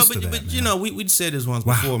like in the midst of that. But man. we said this once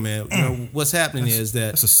before, man. What's happening is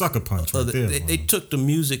that That's a sucker punch right there. they took the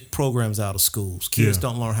music programs out of schools. Kids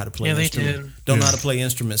don't learn how to play they instruments. did. Don't know how to play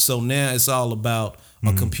instruments. So now it's all about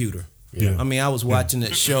a computer. Yeah. I mean, I was watching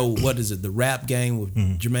that show. What is it? The Rap Game with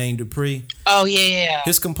Jermaine Dupri. Oh yeah.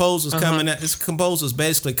 His composer's coming out. His composer's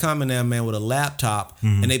basically coming out, man, with a laptop,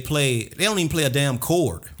 and they don't even play a damn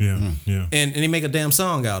chord. Yeah. And they make a damn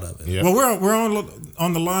song out of it. Yeah. Well, we're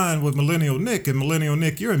on the line with Millennial Nick, and Millennial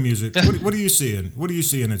Nick, you're in music. What are you seeing? What are you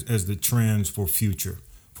seeing as the trends for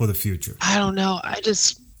the future? I don't know. I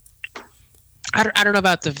don't know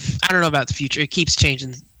about the future. It keeps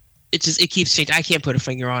changing. It keeps changing. I can't put a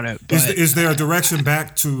finger on it. But Is there a direction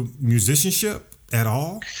back to musicianship at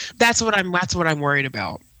all? that's what I'm worried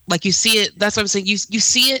about. Like you see it. That's what I'm saying. You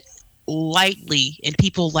see it lightly, and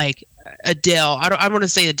people like Adele. I want to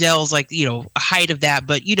say Adele's like a height of that,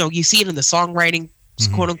 but you see it in the songwriting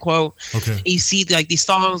quote unquote. Okay. And you see like these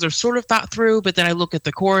songs are sort of thought through, but then I look at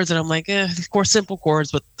the chords and I'm like, these chords, simple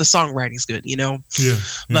chords, but the songwriting's good, you know? Yeah.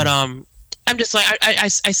 But I'm just like, I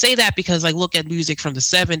say that because I look at music from the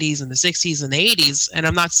 70s and the 60s and the 80s, and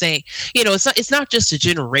I'm not saying, you know, it's not just a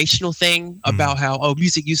generational thing about how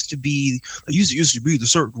music used to be the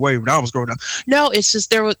certain way when I was growing up. No, it's just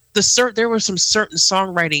there were some certain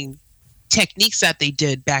songwriting techniques that they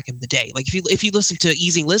did back in the day. Like if you listen to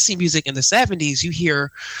easy listening music in the 70s, you hear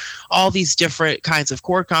all these different kinds of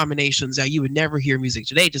chord combinations that you would never hear music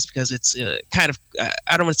today, just because it's kind of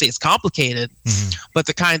I don't want to say it's complicated, but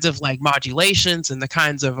the kinds of like modulations and the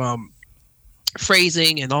kinds of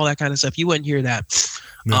phrasing and all that kind of stuff, you wouldn't hear that.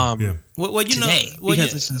 Well, you today,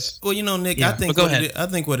 know, Nick, yeah, I think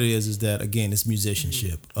what it is that, again, it's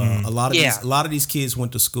musicianship. A lot of these kids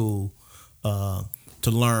went to school to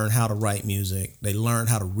learn how to write music. They learn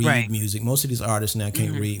how to read music. Most of these artists now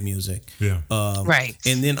can't read music. Yeah. Right.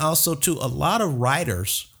 And then also too, a lot of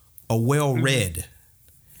writers are well read.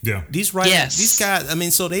 Yeah. These writers, these guys, I mean,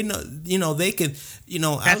 so they know, you know, they could, you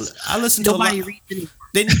know, I listen to nobody reads anymore.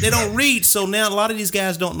 They don't read, so now a lot of these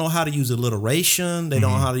guys don't know how to use alliteration. They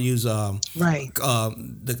don't know how to use like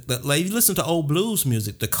you listen to old blues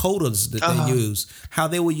music, the codas that they use, how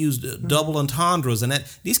they would use the double entendres, and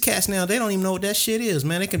that these cats now, they don't even know what that shit is,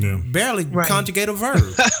 man. They can barely conjugate a verb.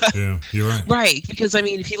 Yeah, you're right. Right, because I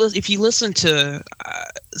mean, if you listen to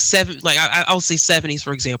I'll say 70s,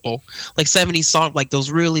 for example, like 70s song, like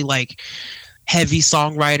those really like heavy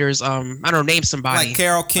songwriters. I don't know, name somebody like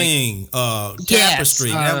Carole King,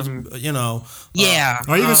 Tapestry. That was, you know,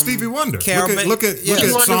 or even Stevie Wonder. Look at the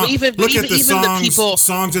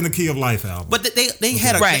songs in the Key of Life album. But they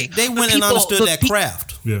had they went and understood that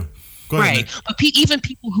craft. Yeah, go ahead, right. But even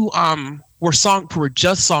people who were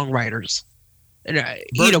just songwriters. And,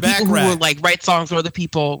 you know, people who would like write songs for other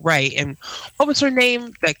people, right? And what was her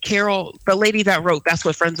name? The lady that wrote "That's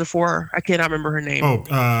What Friends Are For." I cannot remember her name.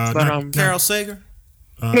 Carol Sager.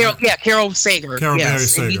 Carol Sager. Barry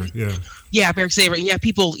Sager. Barry Sager. You had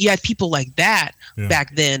people like that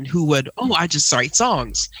back then who would, I just write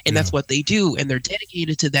songs, and that's what they do, and they're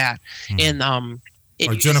dedicated to that. And or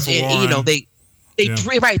Jennifer Warren. You know, they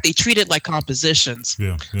treat it like compositions.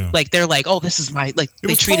 Like they're like, this is my they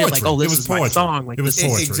treat it like, this is my song. Like it was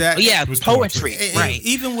poetry. Exactly. Yeah, it was poetry. Right.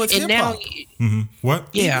 Even with hip hop. What?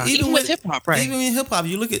 Yeah. Even with hip hop, right? Even in hip hop,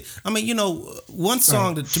 you look at. I mean, you know, one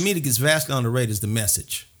song that to me that gets vastly underrated is "The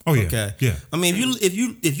Message." Oh yeah. Okay. Yeah. I mean,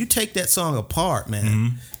 if you take that song apart,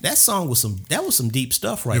 man, that song was some deep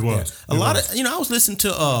stuff right there. A lot of, you know, I was listening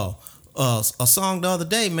to a song the other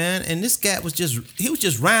day, man, and this guy was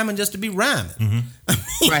just rhyming just to be rhyming.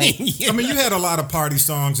 Right. I mean, you had a lot of party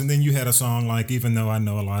songs, and then you had a song like, even though I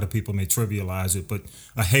know a lot of people may trivialize it, but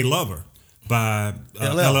 "Hey Lover" by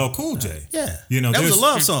LL Cool J. Yeah. You know, that was a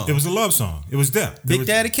love song. It was a love song. It was depth. Big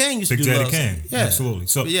Daddy Kane used to do love songs. Yeah. Absolutely.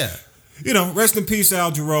 So yeah. You know, rest in peace,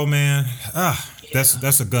 Al Jarreau, man.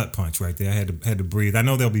 That's a gut punch right there. I had to breathe. I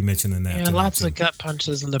know they'll be mentioning that. Yeah, lots of gut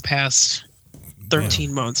punches in the past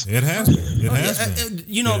 13 months. It has been. It has been.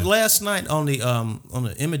 You know, last night on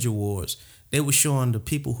the Image Awards, they were showing the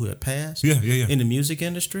people who had passed. In the music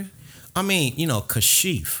industry. I mean, you know,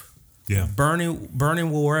 Kashif. Yeah. Bernie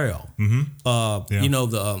Worrell. You know,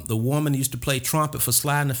 the woman who used to play trumpet for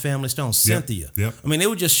Sly and the Family Stone, Cynthia. Yep. I mean, they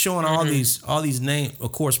were just showing all these names,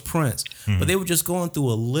 of course, Prince, but they were just going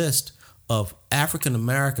through a list of African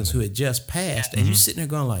Americans who had just passed, and you're sitting there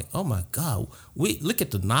going like, oh my God, we look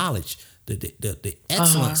at the knowledge, the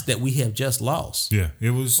excellence that we have just lost. Yeah,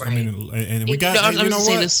 it was. Right. I mean, and we got. You know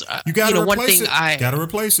what? This, you got to replace it. Got to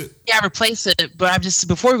replace it. Yeah, replace it. But I'm just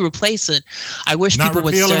before we replace it, I wish people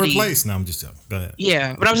would study. Not replace. No, I'm just joking. Go ahead.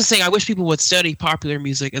 Yeah, but I'm just saying, I wish people would study popular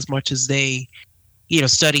music as much as they,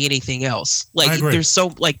 study anything else. Like there's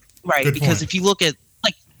so like Good because point. if you look at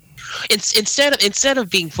like, instead of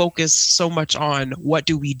being focused so much on what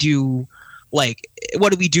do we do. Like,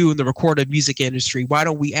 what do we do in the recorded music industry? Why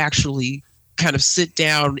don't we actually kind of sit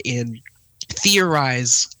down and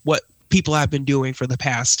theorize what people have been doing for the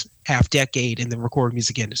past half decade in the recorded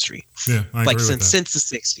music industry? Yeah, I agree with that. since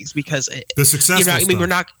the 60s, because the successful stuff. I mean, we're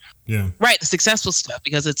not. Yeah. Right, the successful stuff,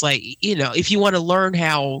 because it's like, if you want to learn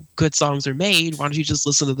how good songs are made, why don't you just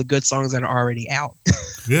listen to the good songs that are already out?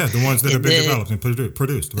 Yeah, the ones that have been developed and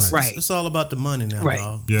produced. Right. It's all about the money now, right.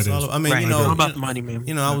 dog. Yeah, it is. It's all about the money, man.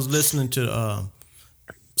 You know, I was listening to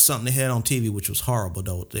something they had on TV, which was horrible,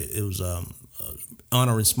 though. It was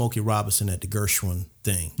honoring Smokey Robinson at the Gershwin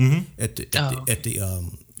thing at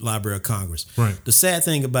the Library of Congress. Right. The sad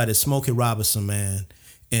thing about it, Smokey Robinson, man,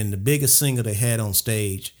 and the biggest singer they had on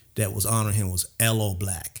stage that was honoring him was L.O.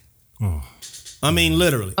 Black. Oh. I mean,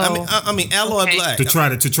 literally. Oh. I mean, Alloy Black. To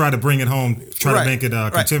try to bring it home, to make it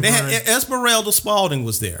contemporary. They had, Esmeralda Spalding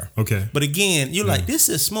was there. Okay. But again, you're like, this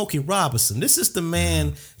is Smokey Robinson. This is the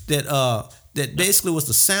man that basically was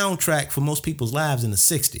the soundtrack for most people's lives in the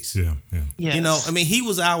 60s. Yeah. Yes. You know, I mean, he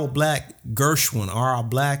was our black Gershwin or our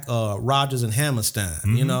black Rodgers and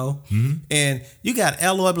Hammerstein, you know? Mm-hmm. And you got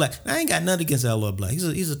Alloy Black. Now, I ain't got nothing against Alloy Black.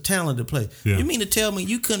 He's a talented player. Yeah. You mean to tell me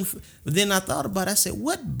you couldn't... But then I thought about it. I said,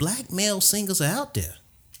 what black male singers are out there?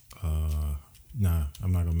 Nah,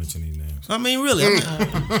 I'm not going to mention any names. I mean, really.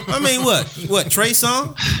 I mean, what? Trey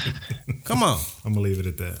Songz? Come on. I'm going to leave it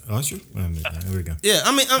at that. Usher? Here we go. Yeah,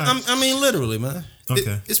 I mean, literally, man.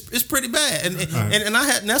 Okay. It's pretty bad. And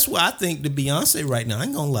that's why I think the Beyonce right now, I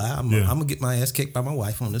ain't gonna lie, I'm gonna get my ass kicked by my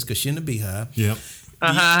wife on this because she in the Beehive. Yep.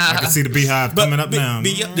 I can see the Beehive coming up now.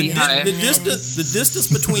 The distance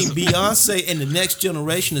between Beyonce and the next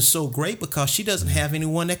generation is so great because she doesn't have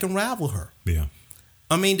anyone that can rival her. Yeah.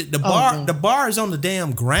 I mean, the bar is on the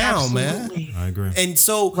damn ground, Absolutely. man. I agree. And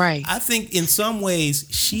so Right. I think in some ways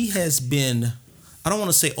she has been, I don't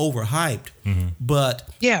want to say overhyped, but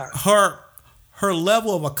her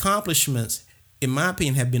level of accomplishments, in my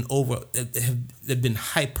opinion, have been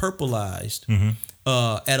hyperbolized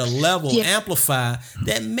at a level amplified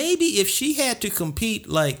that maybe if she had to compete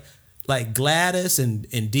like Gladys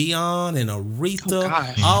and Dion and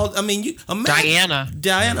Aretha,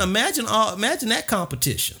 Diana, imagine that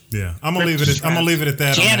competition. Yeah, I'm gonna leave it at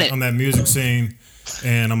that on that music scene,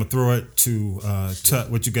 and I'm gonna throw it to Tut.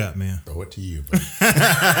 What you got, man? Throw it to you, bro.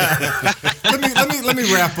 let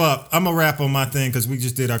me wrap up. I'm gonna wrap on my thing because we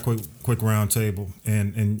just did our quick round table,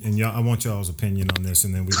 and y'all, I want y'all's opinion on this,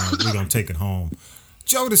 and then we're gonna take it home.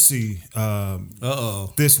 Jodeci,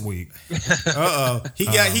 this week. He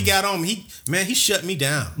got on me. He shut me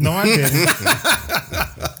down. No, I didn't.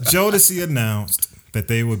 Jodeci announced that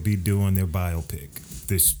they would be doing their biopic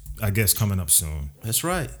this, I guess, coming up soon. That's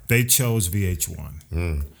right. They chose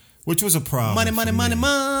VH1, which was a problem.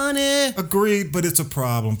 Money. Agreed, but it's a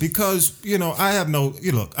problem because I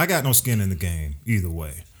got no skin in the game either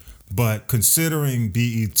way. But considering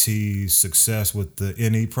BET's success with the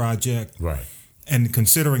NE project, right. And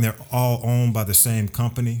considering they're all owned by the same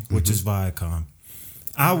company, which is Viacom,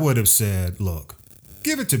 I would have said, look,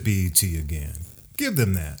 give it to BET again. Give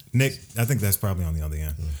them that. Nick, I think that's probably on the other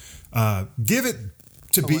end. Give it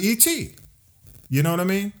to BET. You know what I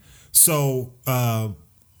mean? So I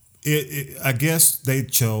guess they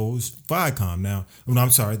chose Viacom now. I'm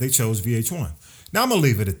sorry, they chose VH1. Now I'm going to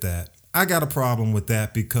leave it at that. I got a problem with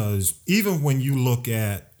that because even when you look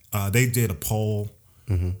at, they did a poll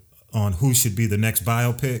on who should be the next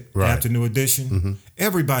biopic after New Edition,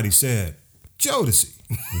 everybody said Jodeci.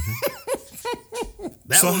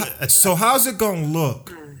 So how's it gonna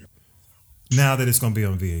look now that it's gonna be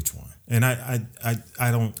on VH1? And I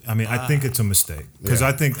think it's a mistake because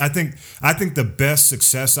I think the best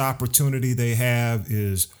success opportunity they have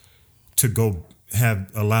is to go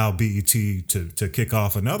allow BET to kick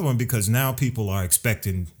off another one because now people are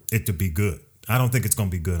expecting it to be good. I don't think it's gonna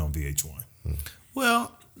be good on VH1.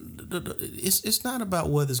 Well, it's not about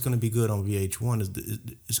whether it's going to be good on VH1.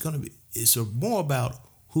 It's more about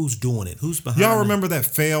who's doing it, who's behind. Y'all remember that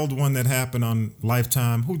failed one that happened on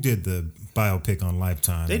Lifetime? Who did the biopic on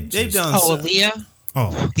Lifetime? They've done. Aaliyah. Oh,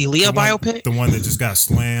 the Aaliyah biopic. The one that just got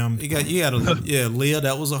slammed. Aaliyah.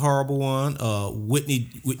 That was a horrible one. Whitney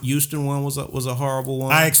Houston one was a horrible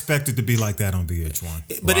one. I expect it to be like that on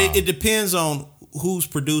VH1. But it depends on who's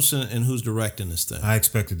producing and who's directing this thing. I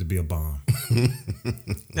expect it to be a bomb. I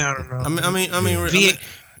don't know.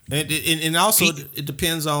 And also it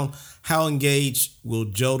depends on how engaged will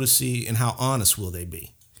Jodeci and how honest will they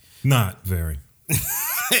be. Not very.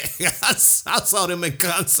 I saw them in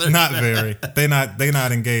concert. Not very. They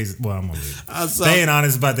not engaged. Well, I'm gonna leave. They ain't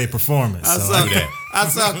honest about their performance. I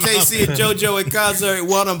saw KC and JoJo in concert.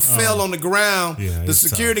 One of them fell on the ground. Yeah, the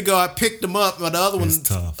security guard picked them up, but the other one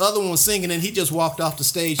was singing, and he just walked off the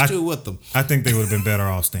stage too with them. I think they would have been better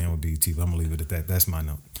off staying with BET. But I'm gonna leave it at that. That's my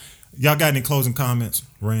note. Y'all got any closing comments,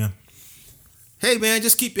 Ram? Hey man,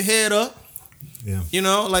 just keep your head up. Yeah.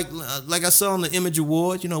 Like I saw on the Image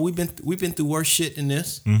Awards, we've been through worse shit than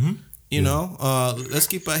this. Mm-hmm. Let's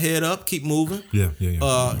keep our head up, keep moving. Yeah.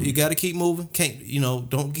 You got to keep moving.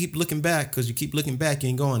 Don't keep looking back because you keep looking back, you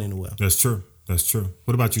ain't going anywhere. That's true.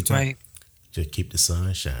 What about you, Tom? Right. Just keep the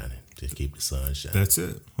sun shining. That's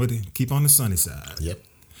it. Keep on the sunny side. Yep.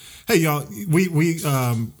 Hey y'all,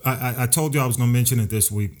 I told you I was going to mention it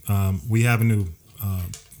this week. We have a new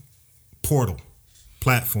portal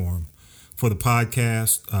platform for the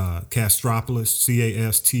podcast, Castropolis,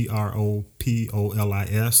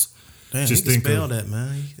 Castropolis. Damn, just think spell that,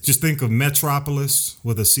 man. Just think of Metropolis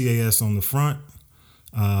with a CAS on the front.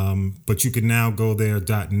 But you can now go there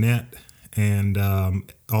 .net, and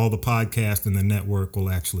all the podcasts in the network will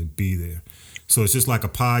actually be there. So it's just like a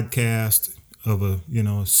podcast of a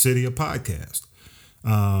city of podcast.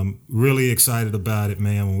 Really excited about it,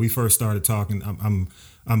 man. When we first started talking, I'm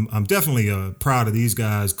definitely proud of these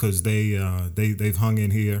guys because they've hung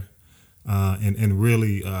in here, and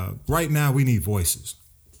really right now we need voices.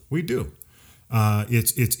 We do.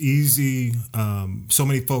 It's easy. So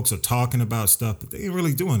many folks are talking about stuff, but they ain't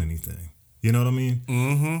really doing anything. You know what I mean?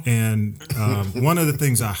 Mm-hmm. And one of the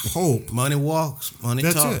things I hope money walks, money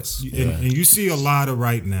talks. It. And you see a lot of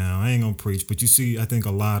right now. I ain't gonna preach, but you see, I think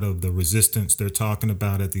a lot of the resistance they're talking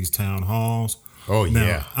about at these town halls. Oh now,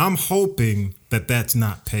 yeah. I'm hoping that that's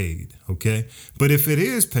not paid. Okay, but if it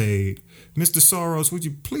is paid, Mr. Soros, would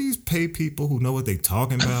you please pay people who know what they're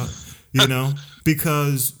talking about?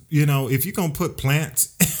 Because if you're gonna put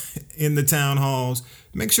plants in the town halls,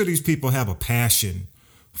 make sure these people have a passion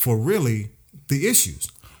for really the issues.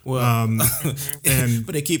 Well,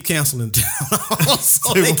 but they keep canceling town halls,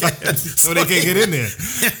 so they can't get in there.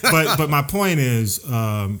 But my point is,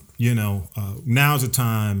 now's the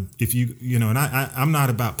time. If and I'm not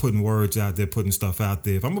about putting words out there, putting stuff out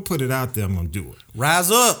there. If I'm gonna put it out there, I'm gonna do it.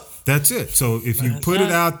 Rise up. That's it. So if you put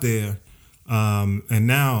it out there. And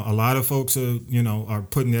now a lot of folks are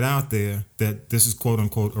putting it out there that this is quote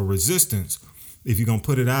unquote a resistance. If you're gonna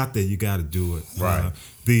put it out there, you got to do it. Right.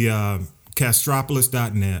 The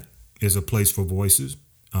Castropolis.net is a place for voices.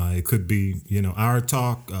 It could be our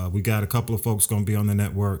talk. We got a couple of folks gonna be on the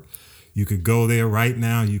network. You could go there right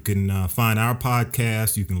now. You can find our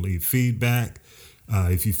podcast. You can leave feedback.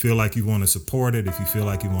 If you feel like you want to support it, if you feel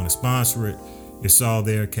like you want to sponsor it, it's all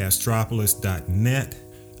there. Castropolis.net.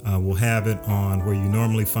 We'll have it on where you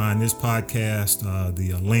normally find this podcast.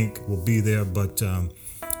 The link will be there. But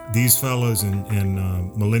these fellas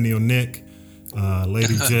and Millennial Nick,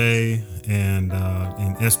 Lady J, and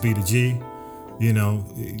SB to G,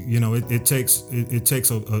 it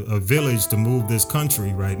takes a village to move this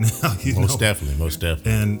country right now. Most definitely.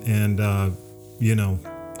 And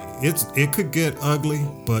it could get ugly.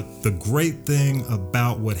 But the great thing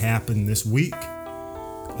about what happened this week.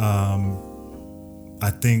 I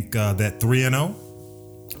think that 3-0,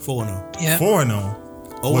 4-0, yeah, 4-0,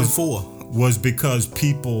 0-4 was because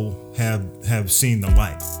people have seen the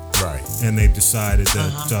light, right? And they've decided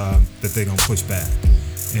that they're gonna push back.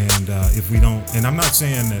 And if we don't, and I'm not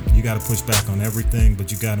saying that you got to push back on everything,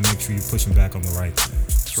 but you got to make sure you're pushing back on the right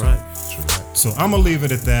things. That's right. So I'm gonna leave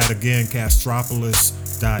it at that. Again,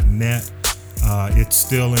 Castropolis.net. It's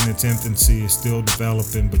still in its infancy. It's still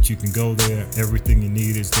developing, but you can go there. Everything you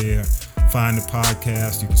need is there. Find the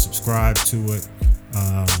podcast. You can subscribe to it.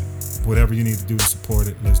 Whatever you need to do to support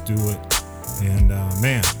it, let's do it. And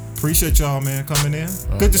man, appreciate y'all, man, coming in.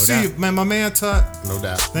 Good to see you, man. My man Tut. No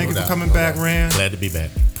doubt. Thank you for coming back, Rand. Glad to be back.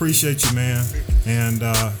 Appreciate you, man. And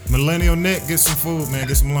Millennial Nick, get some food, man.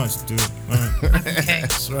 Get some lunch, dude. All right. Okay.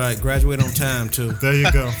 That's right. Graduate on time too. There you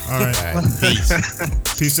go. All right. All right. Peace.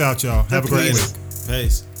 Peace out, y'all. Have a great week.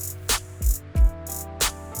 Peace.